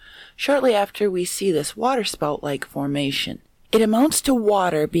clouds. Shortly after, we see this waterspout-like formation. It amounts to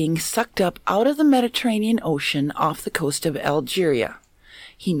water being sucked up out of the Mediterranean Ocean off the coast of Algeria.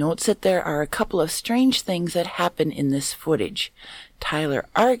 He notes that there are a couple of strange things that happen in this footage. Tyler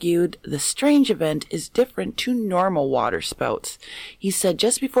argued the strange event is different to normal waterspouts. He said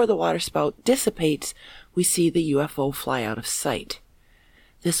just before the waterspout dissipates, we see the UFO fly out of sight.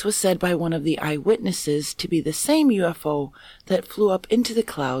 This was said by one of the eyewitnesses to be the same UFO that flew up into the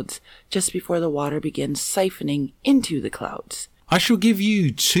clouds just before the water began siphoning into the clouds. I shall give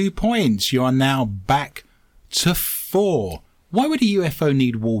you 2 points. You are now back to 4. Why would a UFO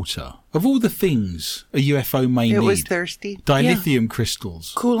need water? Of all the things a UFO may need. It was thirsty. Dilithium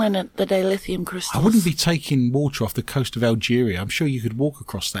crystals. Cooling it, the dilithium crystals. I wouldn't be taking water off the coast of Algeria. I'm sure you could walk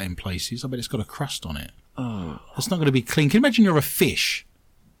across that in places. I bet it's got a crust on it. Oh. That's not going to be clean. Can you imagine you're a fish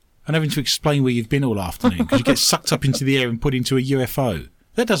and having to explain where you've been all afternoon because you get sucked up into the air and put into a UFO?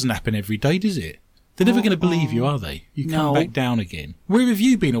 That doesn't happen every day, does it? They're never going to believe you, are they? You come back down again. Where have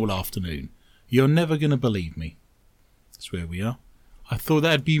you been all afternoon? You're never going to believe me. That's where we are. I thought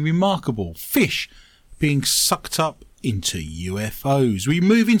that'd be remarkable. Fish being sucked up into UFOs. We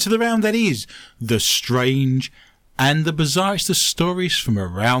move into the round that is the strange and the bizarre. It's the stories from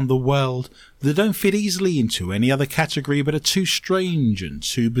around the world that don't fit easily into any other category but are too strange and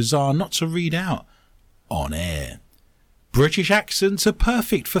too bizarre not to read out on air. British accents are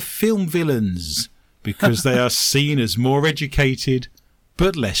perfect for film villains because they are seen as more educated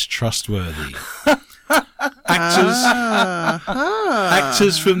but less trustworthy.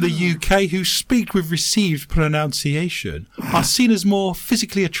 Actors from the UK who speak with received pronunciation are seen as more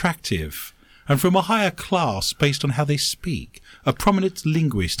physically attractive and from a higher class based on how they speak, a prominent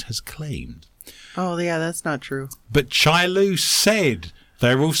linguist has claimed. Oh, yeah, that's not true. But Chai Lu said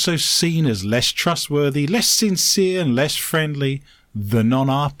they're also seen as less trustworthy, less sincere and less friendly than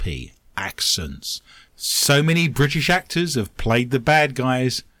non-RP accents. So many British actors have played the bad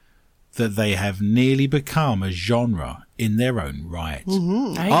guys that they have nearly become a genre in their own right. I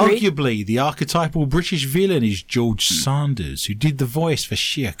agree. Arguably, the archetypal British villain is George Sanders, who did the voice for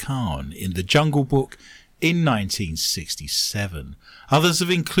Shere Khan in The Jungle Book in 1967. Others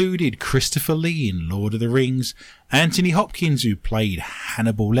have included Christopher Lee in Lord of the Rings, Anthony Hopkins, who played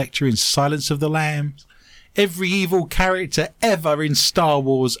Hannibal Lecter in Silence of the Lambs, every evil character ever in Star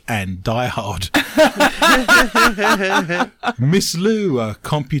Wars and Die Hard. Miss Liu, a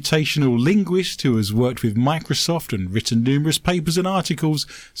computational linguist who has worked with Microsoft and written numerous papers and articles,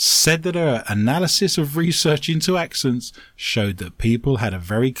 said that her analysis of research into accents showed that people had a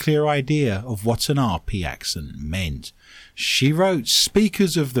very clear idea of what an RP accent meant. She wrote,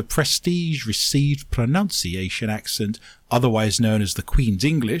 speakers of the prestige received pronunciation accent, otherwise known as the Queen's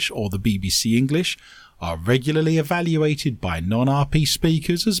English or the BBC English, are regularly evaluated by non-RP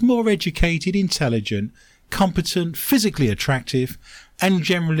speakers as more educated, intelligent, competent, physically attractive, and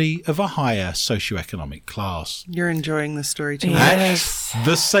generally of a higher socioeconomic class. You're enjoying the story too much. Yes. At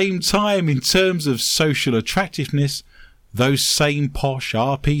the same time, in terms of social attractiveness, those same posh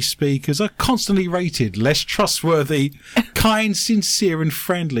RP speakers are constantly rated less trustworthy, kind, sincere and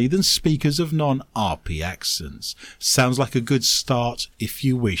friendly than speakers of non-RP accents. Sounds like a good start if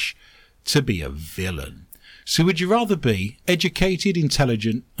you wish to be a villain. So would you rather be educated,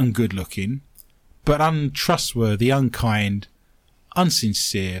 intelligent and good looking, but untrustworthy, unkind,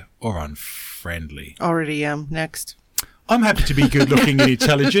 unsincere or unfriendly? Already am. Next. I'm happy to be good looking and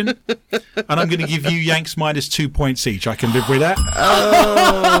intelligent, and I'm going to give you Yanks minus 2 points each. I can live with that.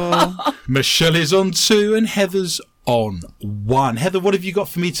 Oh. Michelle is on 2 and Heather's on 1. Heather, what have you got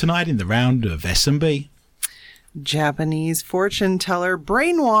for me tonight in the round of S&B? Japanese fortune teller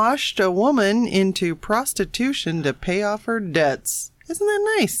brainwashed a woman into prostitution to pay off her debts. Isn't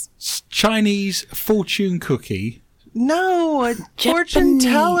that nice? Chinese fortune cookie. No, a fortune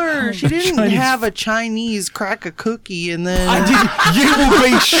teller. She didn't Chinese- have a Chinese crack a cookie and then... I didn't. You will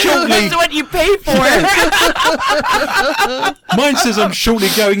be shortly. That's what you pay for. Mine says I'm shortly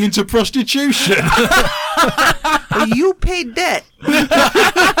going into prostitution. You paid debt.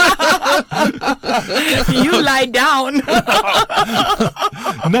 You lie down.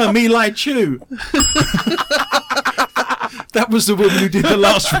 No, me like you. That was the woman who did the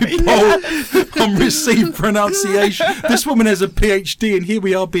last report on received pronunciation. This woman has a PhD, and here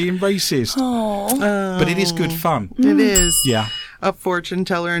we are being racist. But it is good fun. It is. Yeah. A fortune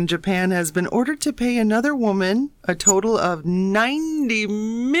teller in Japan has been ordered to pay another woman a total of 90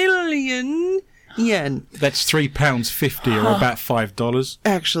 million yen. That's £3.50 or about $5.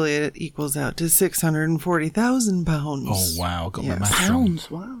 Actually, it equals out to 640,000 pounds. Oh, wow. Got my Yes. maths wrong.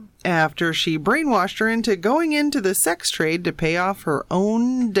 Pounds, wow. After she brainwashed her into going into the sex trade to pay off her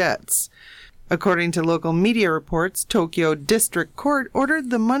own debts. According to local media reports, Tokyo District Court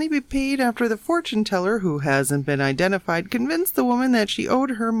ordered the money be paid after the fortune teller, who hasn't been identified, convinced the woman that she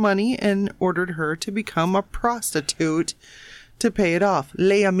owed her money and ordered her to become a prostitute to pay it off.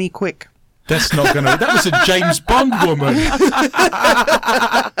 Lay me quick. That's not going to... That was a James Bond woman.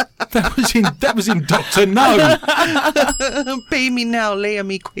 That was in Dr. No. Pay me now, lay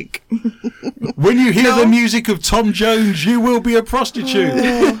me quick. When you hear the music of Tom Jones, you will be a prostitute.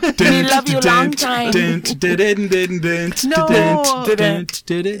 We love you long time. It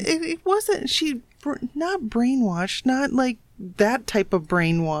wasn't, not brainwashed, not like that type of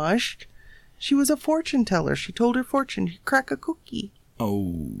brainwashed. She was a fortune teller. She told her fortune. You crack a cookie.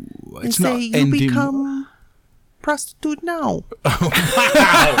 Oh, And it's say, not you ending... become prostitute now. Wow.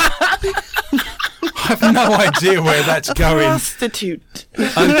 I have no idea where that's going. Prostitute.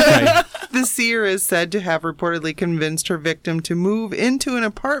 Okay. The seer is said to have reportedly convinced her victim to move into an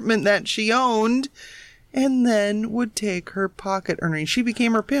apartment that she owned and then would take her pocket earnings. She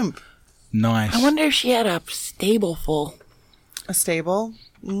became her pimp. Nice. I wonder if she had a stable full. A stable?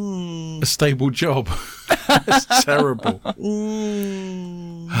 A stable job. That's terrible.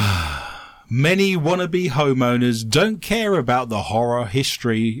 Many wannabe homeowners don't care about the horror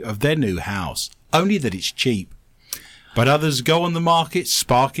history of their new house, only that it's cheap. But others go on the market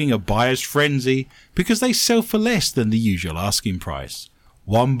sparking a buyer's frenzy because they sell for less than the usual asking price.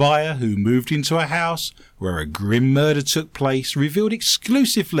 One buyer who moved into a house where a grim murder took place revealed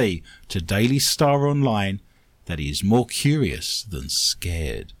exclusively to Daily Star Online that he is more curious than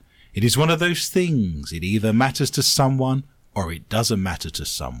scared. It is one of those things, it either matters to someone or it doesn't matter to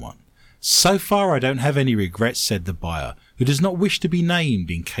someone. So far I don't have any regrets, said the buyer, who does not wish to be named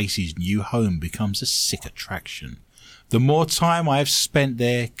in case his new home becomes a sick attraction. The more time I have spent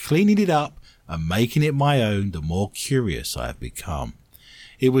there cleaning it up and making it my own, the more curious I have become.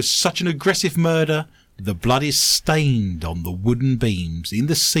 It was such an aggressive murder. The blood is stained on the wooden beams, in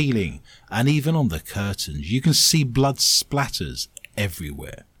the ceiling, and even on the curtains. You can see blood splatters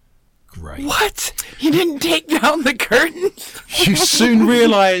everywhere. Great. What? You didn't take down the curtains? You soon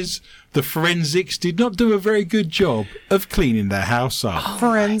realise the forensics did not do a very good job of cleaning their house up.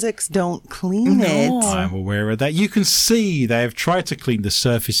 Forensics don't clean it. I'm aware of that. You can see they have tried to clean the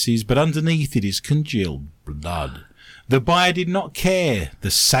surfaces, but underneath it is congealed blood. The buyer did not care.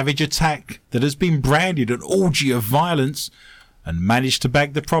 The savage attack that has been branded an orgy of violence and managed to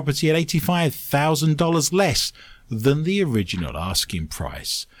bag the property at $85,000 less than the original asking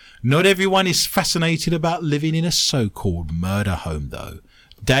price. Not everyone is fascinated about living in a so-called murder home, though.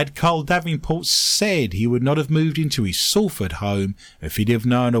 Dad Carl Davenport said he would not have moved into his Salford home if he'd have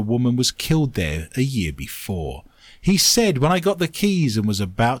known a woman was killed there a year before. He said, when I got the keys and was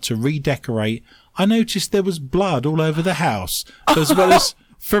about to redecorate, I noticed there was blood all over the house, as well as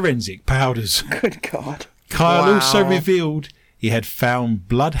forensic powders. Good God. Kyle also revealed he had found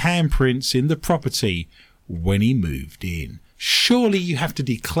blood handprints in the property when he moved in. Surely you have to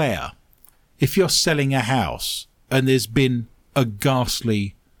declare, if you're selling a house and there's been a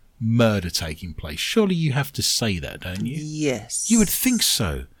ghastly murder taking place, surely you have to say that, don't you? Yes. You would think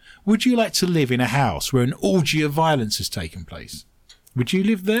so. Would you like to live in a house where an orgy of violence has taken place? Would you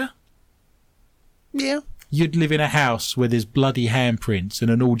live there? Yeah. You'd live in a house where there's bloody handprints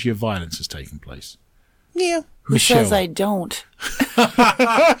and an orgy of violence has taken place? Yeah. Who says I don't?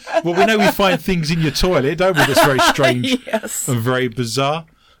 Well, we know we find things in your toilet, don't we? That's very strange Yes. and very bizarre.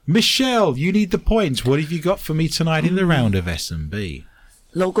 Michelle, you need the points. What have you got for me tonight in the round of S&B?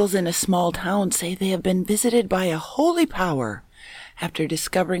 Locals in a small town say they have been visited by a holy power after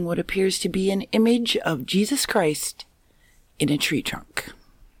discovering what appears to be an image of Jesus Christ in a tree trunk.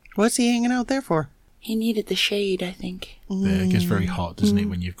 What's he hanging out there for? He needed the shade, I think. Yeah, it gets very hot, doesn't it,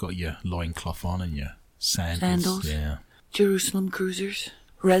 when you've got your loincloth on and your sandals. Yeah. Jerusalem cruisers.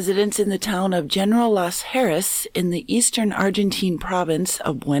 Residents in the town of General Las Heras in the eastern Argentine province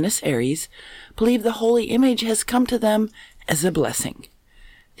of Buenos Aires believe the holy image has come to them as a blessing.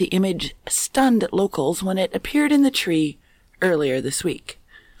 The image stunned locals when it appeared in the tree earlier this week.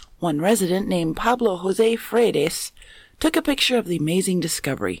 One resident named Pablo Jose Fredes took a picture of the amazing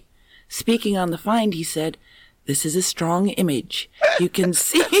discovery. Speaking on the find, he said, "This is a strong image. You can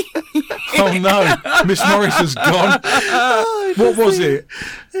see..." Oh no, Miss Morris has gone. What was it?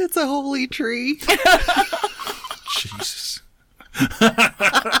 It's a holy tree. Jesus.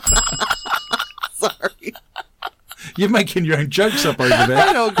 Sorry. You're making your own jokes up over there.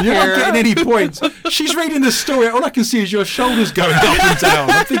 I don't You're care. not getting any points. She's reading the story. All I can see is your shoulders going up and down.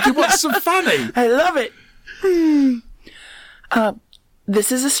 I'm thinking, what's so funny? I love it.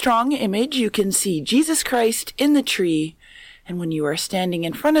 This is a strong image. You can see Jesus Christ in the tree. And when you are standing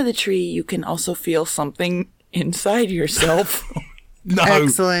in front of the tree, you can also feel something inside yourself. No.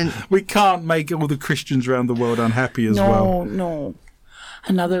 Excellent. We can't make all the Christians around the world unhappy as well. No.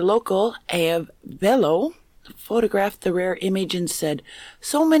 Another local, Av Velo, photographed the rare image and said,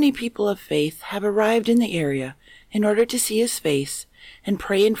 "So many people of faith have arrived in the area in order to see his face and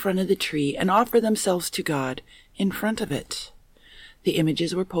pray in front of the tree and offer themselves to God in front of it." The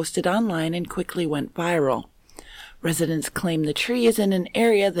images were posted online and quickly went viral. Residents claim the tree is in an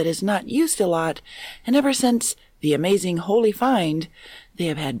area that is not used a lot, and ever since the amazing holy find, they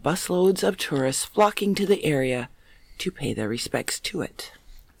have had busloads of tourists flocking to the area to pay their respects to it.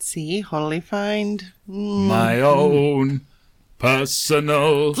 See, holy find. My own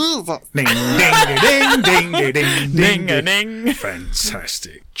personal. Jesus. Ding, ding, ding, ding, ding, ding, ding, ding.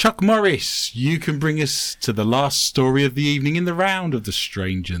 Fantastic. Chuck Morris, you can bring us to the last story of the evening in the round of the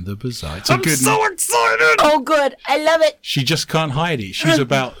strange and the bizarre. It's a I'm good so excited. Oh, good. I love it. She just can't hide it. She's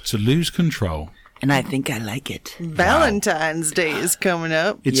about to lose control. And I think I like it. Valentine's Day is coming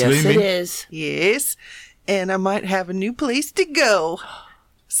up. It's Yes, looming. it is. Yes. And I might have a new place to go.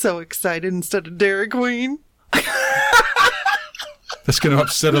 So excited instead of Dairy Queen. That's going to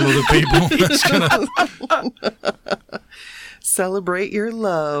upset a lot of people. That's gonna... Celebrate your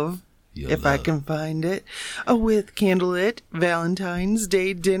love if I can find it, with candlelit Valentine's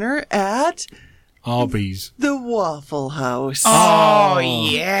Day dinner at Arby's. the Waffle House. Oh,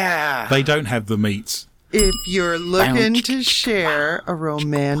 yeah. They don't have the meats. If you're looking to share a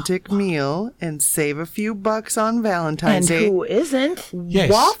romantic meal and save a few bucks on Valentine's Day, who isn't? Yes.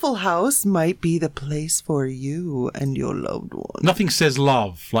 Waffle House might be the place for you and your loved one. Nothing says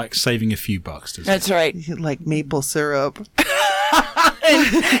love like saving a few bucks, does it? That's right. Like maple syrup.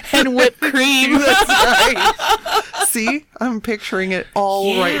 And whipped cream. That's right. See, I'm picturing it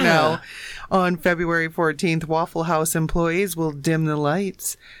all right Yeah. now. On February 14th, Waffle House employees will dim the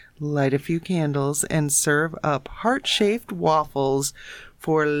lights, light a few candles, and serve up heart-shaped waffles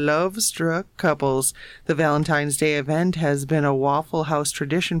for love-struck couples. The Valentine's Day event has been a Waffle House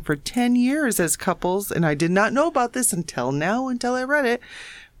tradition for 10 years as couples, and I did not know about this until I read it.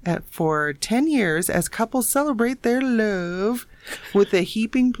 For 10 years, as couples celebrate their love with a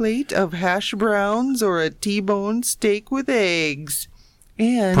heaping plate of hash browns or a T-bone steak with eggs.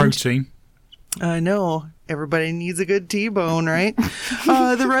 And Protein. I know. Everybody needs a good T-bone, right?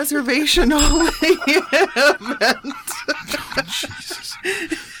 The reservation only event.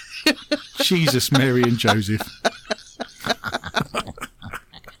 Jesus, Mary and Joseph.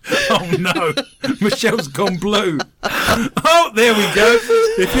 Oh no, Michelle's gone blue. Oh, there we go.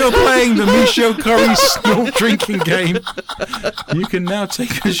 If you're playing the Michelle Curry snort drinking game, you can now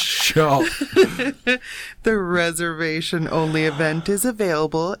take a shot. The reservation only event is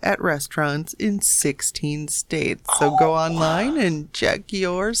available at restaurants in 16 states. So go online and check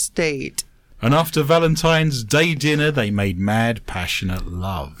your state. And after Valentine's Day dinner, they made mad, passionate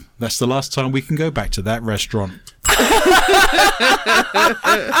love. That's the last time we can go back to that restaurant.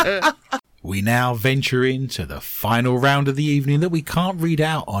 We now venture into the final round of the evening that we can't read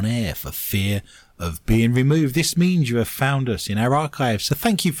out on air for fear of being removed. This means you have found us in our archives, so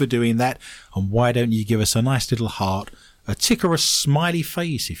thank you for doing that. And why don't you give us a nice little heart, a tick or a smiley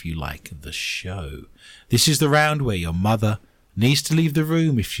face if you like the show. This is the round where your mother needs to leave the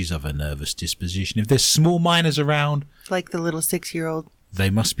room if she's of a nervous disposition. If there's small minors around, Like the little 6-year-old.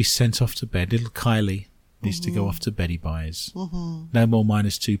 they must be sent off to bed. Little Kylie needs to go off to beddy buys. No more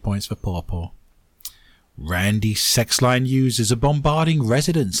 -2 points for Paw. Randy sex line users are bombarding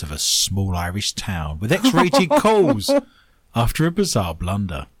residents of a small Irish town with X-rated calls after a bizarre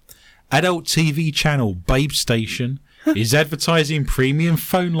blunder. Adult TV channel Babe Station is advertising premium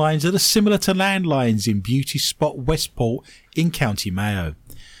phone lines that are similar to landlines in beauty spot Westport in County Mayo.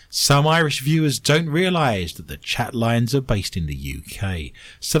 Some Irish viewers don't realise that the chat lines are based in the UK,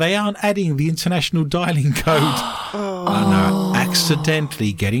 so they aren't adding the international dialing code and are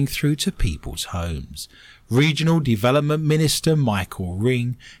accidentally getting through to people's homes. Regional Development Minister Michael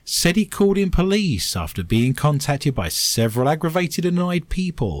Ring said he called in police after being contacted by several aggravated and annoyed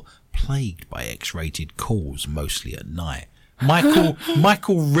people plagued by X-rated calls, mostly at night.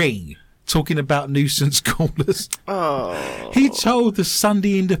 Michael Ring, talking about nuisance callers. Oh. He told the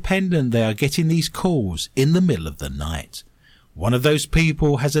Sunday Independent they are getting these calls in the middle of the night. One of those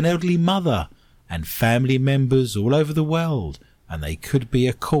people has an elderly mother and family members all over the world, and they could be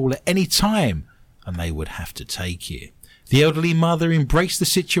a call at any time, and they would have to take it. The elderly mother embraced the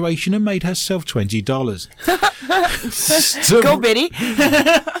situation and made herself $20. Go, Biddy.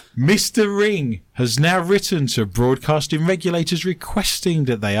 Mr. Ring has now written to broadcasting regulators requesting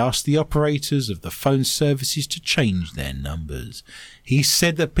that they ask the operators of the phone services to change their numbers. He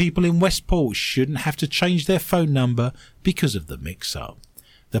said that people in Westport shouldn't have to change their phone number because of the mix-up.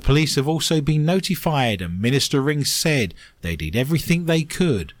 The police have also been notified, and Minister Ring said they did everything they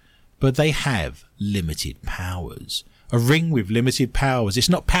could, but they have limited powers. A ring with limited powers. It's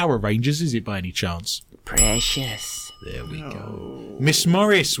not Power Rangers, is it, by any chance? Precious. There we go. Miss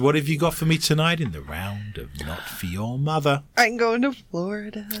Morris, what have you got for me tonight in the round of Not For Your Mother? I'm going to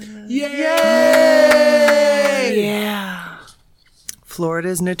Florida. Yay! Yeah.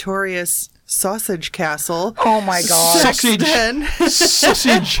 Florida's notorious sausage castle. Oh my God. Sausage.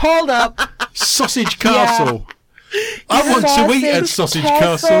 Sausage. Hold up. Sausage Castle. I want to eat at Sausage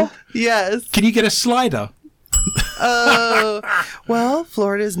Castle. Yes. Can you get a slider? Well,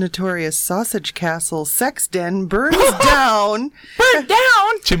 Florida's notorious sausage castle sex den burns down Burn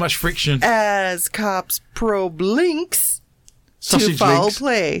down. Too much friction. as cops probe links Sausage to foul links.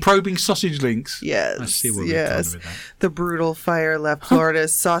 play. Probing sausage links. Yes. I see what we've yes. done with that. The brutal fire left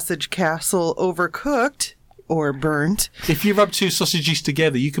Florida's sausage castle overcooked or burnt. If you rub two sausages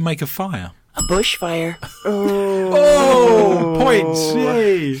together, you can make a fire. A bushfire. Oh, points.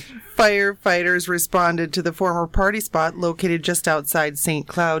 Yay. Firefighters responded to the former party spot located just outside St.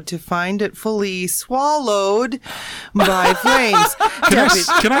 Cloud to find it fully swallowed by flames.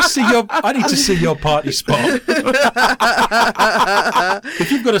 Can I see your... I need to see your party spot.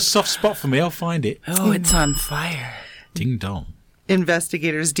 If you've got a soft spot for me, I'll find it. Oh, it's on fire. Ding dong.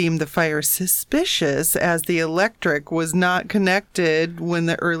 Investigators deemed the fire suspicious as the electric was not connected when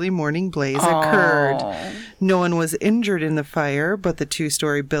the early morning blaze occurred. No one was injured in the fire, but the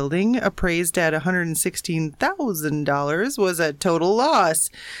two-story building, appraised at $116,000, was a total loss.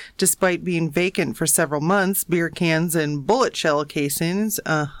 Despite being vacant for several months, beer cans and bullet shell casings,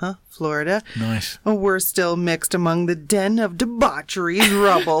 Florida, Nice. were still mixed among the den of debauchery's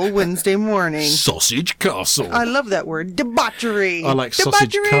rubble Wednesday morning. Sausage Castle. I love that word, debauchery. I like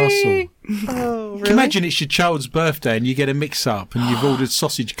Sausage Castle. Oh, really? Can you imagine it's your child's birthday and you get a mix-up and you've ordered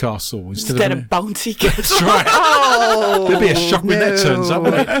Sausage Castle Instead of bouncy castle. That's right. Oh, There'll be a shock when that turns up,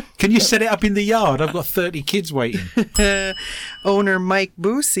 no. won't it? Can you set it up in the yard? I've got 30 kids waiting. Owner Mike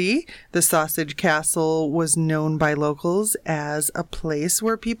Boosie, the Sausage Castle was known by locals as a place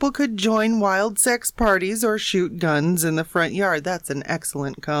where people could join wild sex parties or shoot guns in the front yard. That's an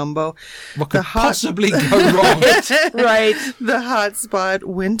excellent combo. What could possibly go wrong? Right. The hot spot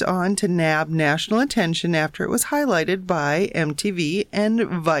went on to nab national attention after it was highlighted by MTV and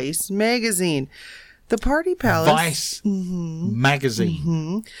Vice magazine. The Party Palace. Vice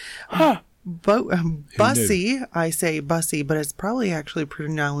magazine. Bussy, I say Bussy, but it's probably actually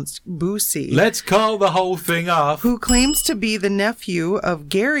pronounced Boosie. Let's call the whole thing off. Who claims to be the nephew of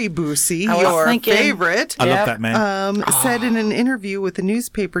Gary Boosie, I was your thinking- favorite, I love that man. said in an interview with the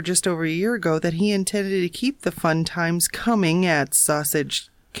newspaper just over a year ago that he intended to keep the fun times coming at Sausage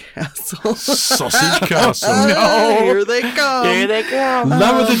Castle. Sausage Castle. No, here they come. Here they go.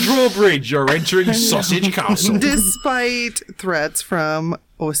 Lower the drawbridge. You're entering Sausage Castle. Despite threats from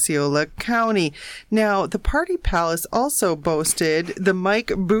Osceola County. Now, the Party Palace also boasted the Mike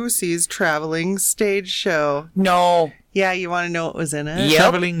Boosie's traveling stage show. No. Yeah, you want to know what was in it? Yep.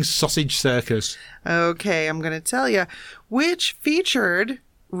 Traveling Sausage Circus. Okay, I'm going to tell you. Which featured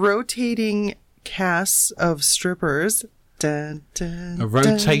rotating casts of strippers. Dun, dun, A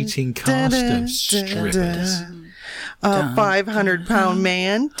rotating dun, cast dun, of strippers. dun. A 500-pound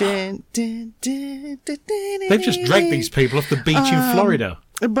man. Dun, dun, dun, dun, dun, They've just dragged these people off the beach in Florida.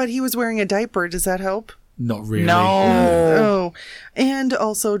 But he was wearing a diaper. Does that help? Not really. No. Oh, and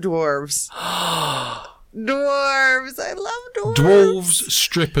also dwarves. Dwarves. I love dwarves. Dwarves,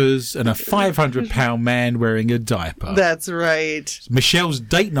 strippers, and a 500-pound man wearing a diaper. That's right. Michelle's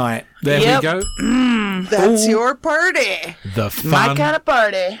date night. There Yep. we go. That's your party. The My fun kind of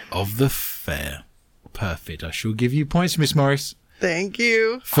party. of the fair. Perfect. I shall give you points, Miss Morris. Thank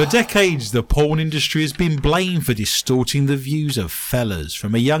you. For decades, the porn industry has been blamed for distorting the views of fellas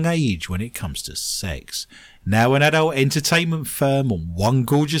from a young age when it comes to sex. Now an adult entertainment firm and one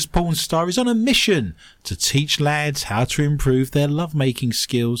gorgeous porn star is on a mission to teach lads how to improve their lovemaking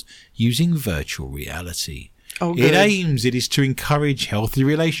skills using virtual reality. Oh, It good. is to encourage healthy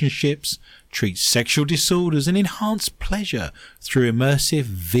relationships, treat sexual disorders and enhance pleasure through immersive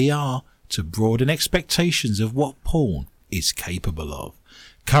VR to broaden expectations of what porn is capable of.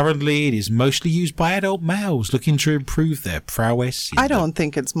 Currently, it is mostly used by adult males looking to improve their prowess. I don't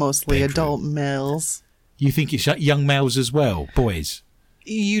think it's mostly bedroom. adult males. You think it's young males as well, boys?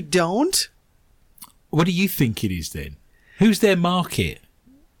 You don't? What do you think it is then? Who's their market?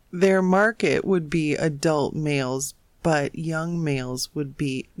 Their market would be adult males, but young males would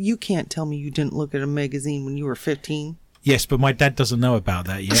be... You can't tell me you didn't look at a magazine when you were 15. Yes, but my dad doesn't know about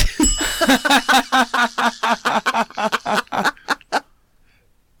that yet.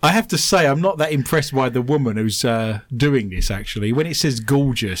 I have to say, I'm not that impressed by the woman who's doing this, actually. When it says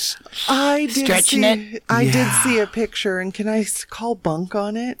gorgeous, I did Stretching it? I did Yeah. see a picture, and can I call bunk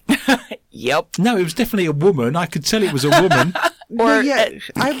on it? Yep. no, it was definitely a woman. I could tell it was a woman. Well, yeah,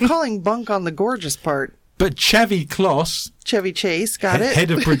 I'm calling bunk on the gorgeous part. But Chavi Kloss, Chevy Chase, got it?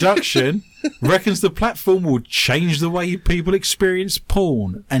 head of production, reckons the platform will change the way people experience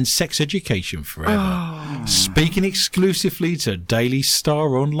porn and sex education forever. Speaking exclusively to Daily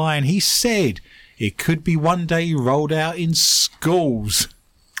Star Online, he said it could be one day rolled out in schools.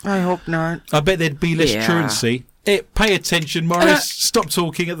 I hope not. I bet there'd be less Yeah. truancy. Pay attention, Morris. Stop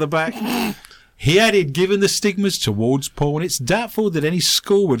talking at the back. He added, given the stigmas towards porn, it's doubtful that any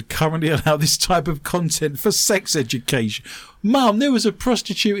school would currently allow this type of content for sex education. Mum, there was a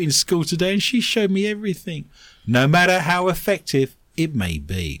prostitute in school today and she showed me everything. No matter how effective it may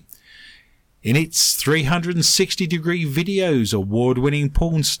be. In its 360-degree videos, award-winning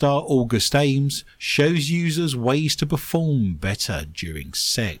porn star August Ames shows users ways to perform better during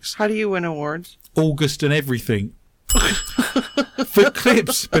sex. How do you win awards? August and everything. For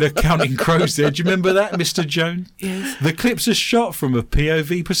clips, bit of Counting Crows there. Do you remember that, Mr. Jones? Yes. The clips are shot from a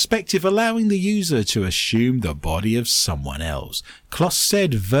POV perspective, allowing the user to assume the body of someone else. Kloss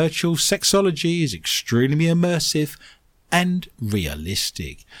said virtual sexology is extremely immersive and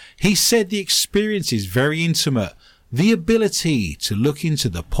realistic. He said the experience is very intimate. The ability to look into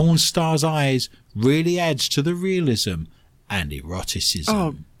the porn star's eyes really adds to the realism and eroticism.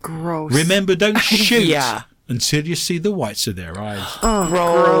 Oh, gross. Remember, don't shoot Yeah. until you see the whites of their eyes. Oh,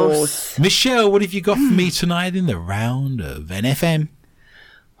 Gross. Michelle, what have you got for me tonight in the round of NFM?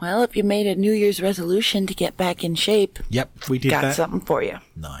 Well, if you made a New Year's resolution to get back in shape, Yep, we did got that. something for you.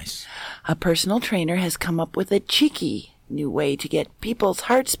 Nice. A personal trainer has come up with a cheeky new way to get people's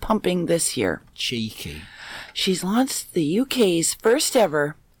hearts pumping this year. Cheeky. She's launched the UK's first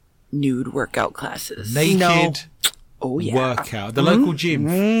ever nude workout classes. Naked No. Oh, yeah. workout. The local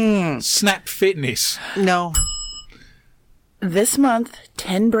gym. Snap Fitness. No. This month,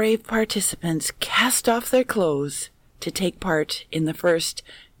 10 brave participants cast off their clothes to take part in the first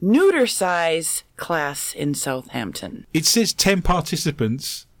neuter size class in Southampton. It says 10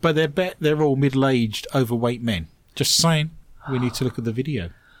 participants, but they're all middle-aged, overweight men. Just saying. We need to look at the video.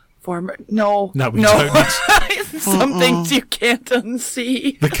 No, No, we don't. Some things you can't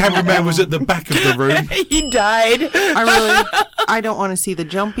unsee. The cameraman was at the back of the room. He died. I don't want to see the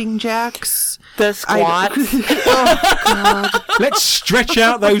jumping jacks. The squats. Let's stretch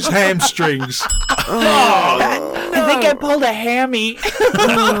out those hamstrings. I think I pulled a hammy.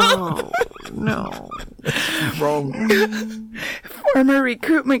 Oh, no. Wrong. Former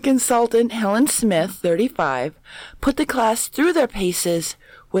recruitment consultant Helen Smith, 35, put the class through their paces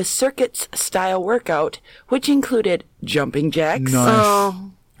with circuits-style workout, which included jumping jacks, Nice.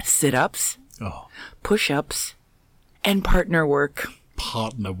 Oh, sit-ups, Oh, push-ups, and partner work.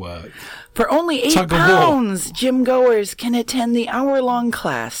 partner work. For only 8 Tug of war. pounds, gym goers can attend the hour-long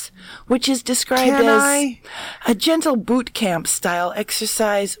class, which is described Can as I? a gentle boot camp-style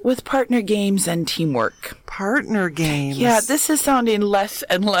exercise with partner games and teamwork. partner games. Yeah, this is sounding less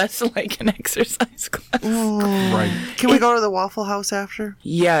and less like an exercise class. Right. Can we go to the Waffle House after?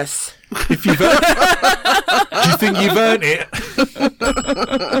 Yes. If you've earned, do you think you've earned it?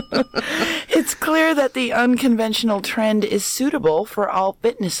 It's clear that the unconventional trend is suitable for all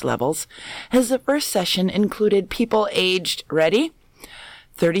fitness levels, as the first session included people aged, ready?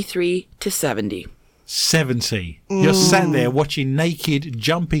 33 to 70. 70. You're sat there watching naked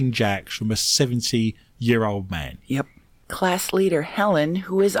jumping jacks from a 70-year-old man. Yep. Class leader Helen,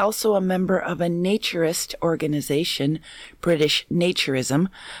 who is also a member of a naturist organization, British Naturism,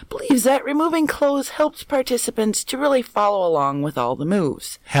 believes that removing clothes helps participants to really follow along with all the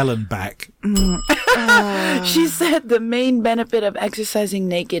moves. Helen back. She said the main benefit of exercising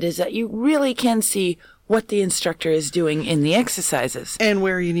naked is that you really can see what the instructor is doing in the exercises. And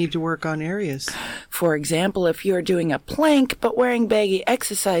where you need to work on areas. For example, if you're doing a plank but wearing baggy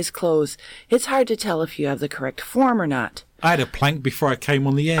exercise clothes, it's hard to tell if you have the correct form or not. I had a plank before I came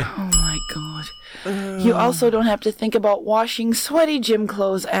on the air. Oh my God. You also don't have to think about washing sweaty gym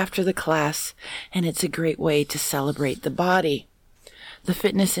clothes after the class, and it's a great way to celebrate the body. The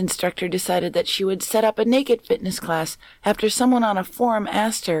fitness instructor decided that she would set up a naked fitness class after someone on a forum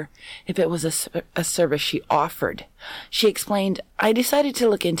asked her if it was a service she offered. She explained, "I decided to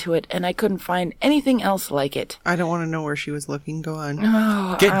look into it, and I couldn't find anything else like it." I don't want to know where she was looking. Go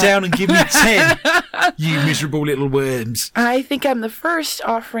on. Get down and give me 10, you miserable little worms. I think I'm the first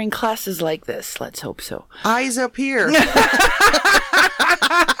offering classes like this. Let's hope so. Eyes up here.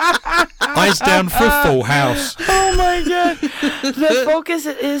 Eyes down for a full house. Oh my God. The focus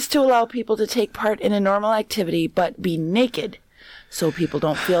is to allow people to take part in a normal activity but be naked, so people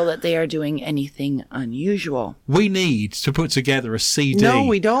don't feel that they are doing anything unusual. We need to put together a CD No,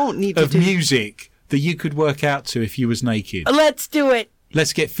 we don't need to of do. music that you could work out to if you was naked. Let's do it.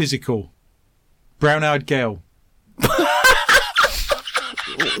 Let's get physical. Brown-eyed girl.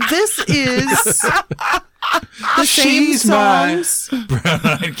 This is the same She's my songs.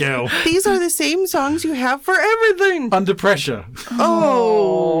 brown-eyed girl. These are the same songs you have for everything. Under pressure.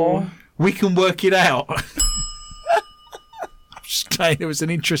 Oh. We can work it out. I'm just saying it was an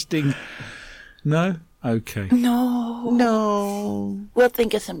interesting... No? Okay. No. We'll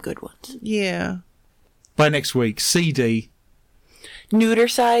think of some good ones. Yeah. By next week, CD, Neuter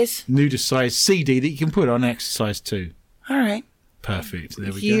size. nudist size CD that you can put on exercise too. All right. Perfect.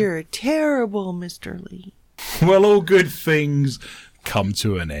 There we You're terrible, Mr. Lee. go. Well, all good things come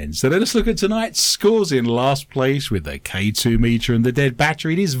to an end. So let us look at tonight's scores. In last place with the K2 meter and the dead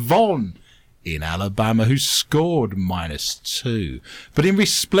battery, it is Von in Alabama, who scored -2. But in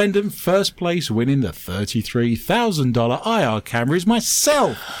resplendent first place, winning the $33,000 IR camera, is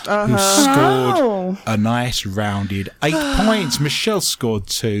myself, who scored a nice rounded 8 points. Michelle scored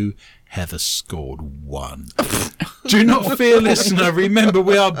 2. Heather scored 1. Do not fear, listener. Remember,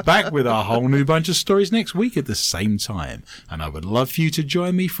 we are back with a whole new bunch of stories next week at the same time. And I would love for you to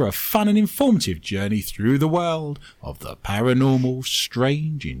join me for a fun and informative journey through the world of the paranormal,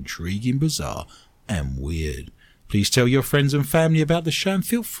 strange, intriguing, bizarre, and weird. Please tell your friends and family about the show and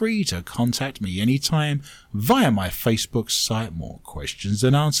feel free to contact me anytime via my Facebook site, More Questions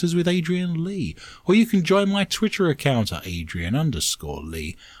Than Answers with Adrian Lee. Or you can join my Twitter account at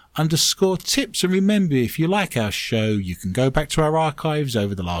Adrian_Lee_tips. And remember, if you like our show, you can go back to our archives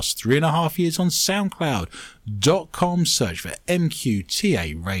over the last 3.5 years on SoundCloud.com, search for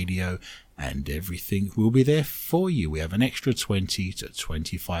MQTA Radio, and everything will be there for you. We have an extra 20 to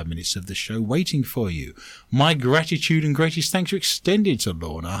 25 minutes of the show waiting for you. My gratitude and greatest thanks are extended to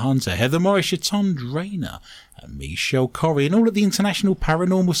Lorna Hunter, Heather Morris, Shaton Drainer, and Michelle Corrie, and all of the International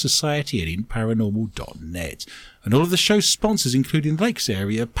Paranormal Society at inparanormal.net, and all of the show's sponsors, including the Lakes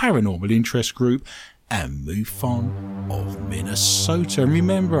Area Paranormal Interest Group and MUFON of Minnesota. And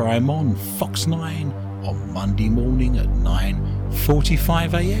remember, I'm on Fox 9 on Monday morning at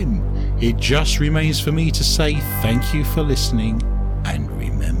 9:45 a.m. It just remains for me to say thank you for listening, and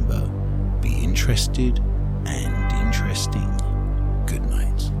remember, be interested and interesting.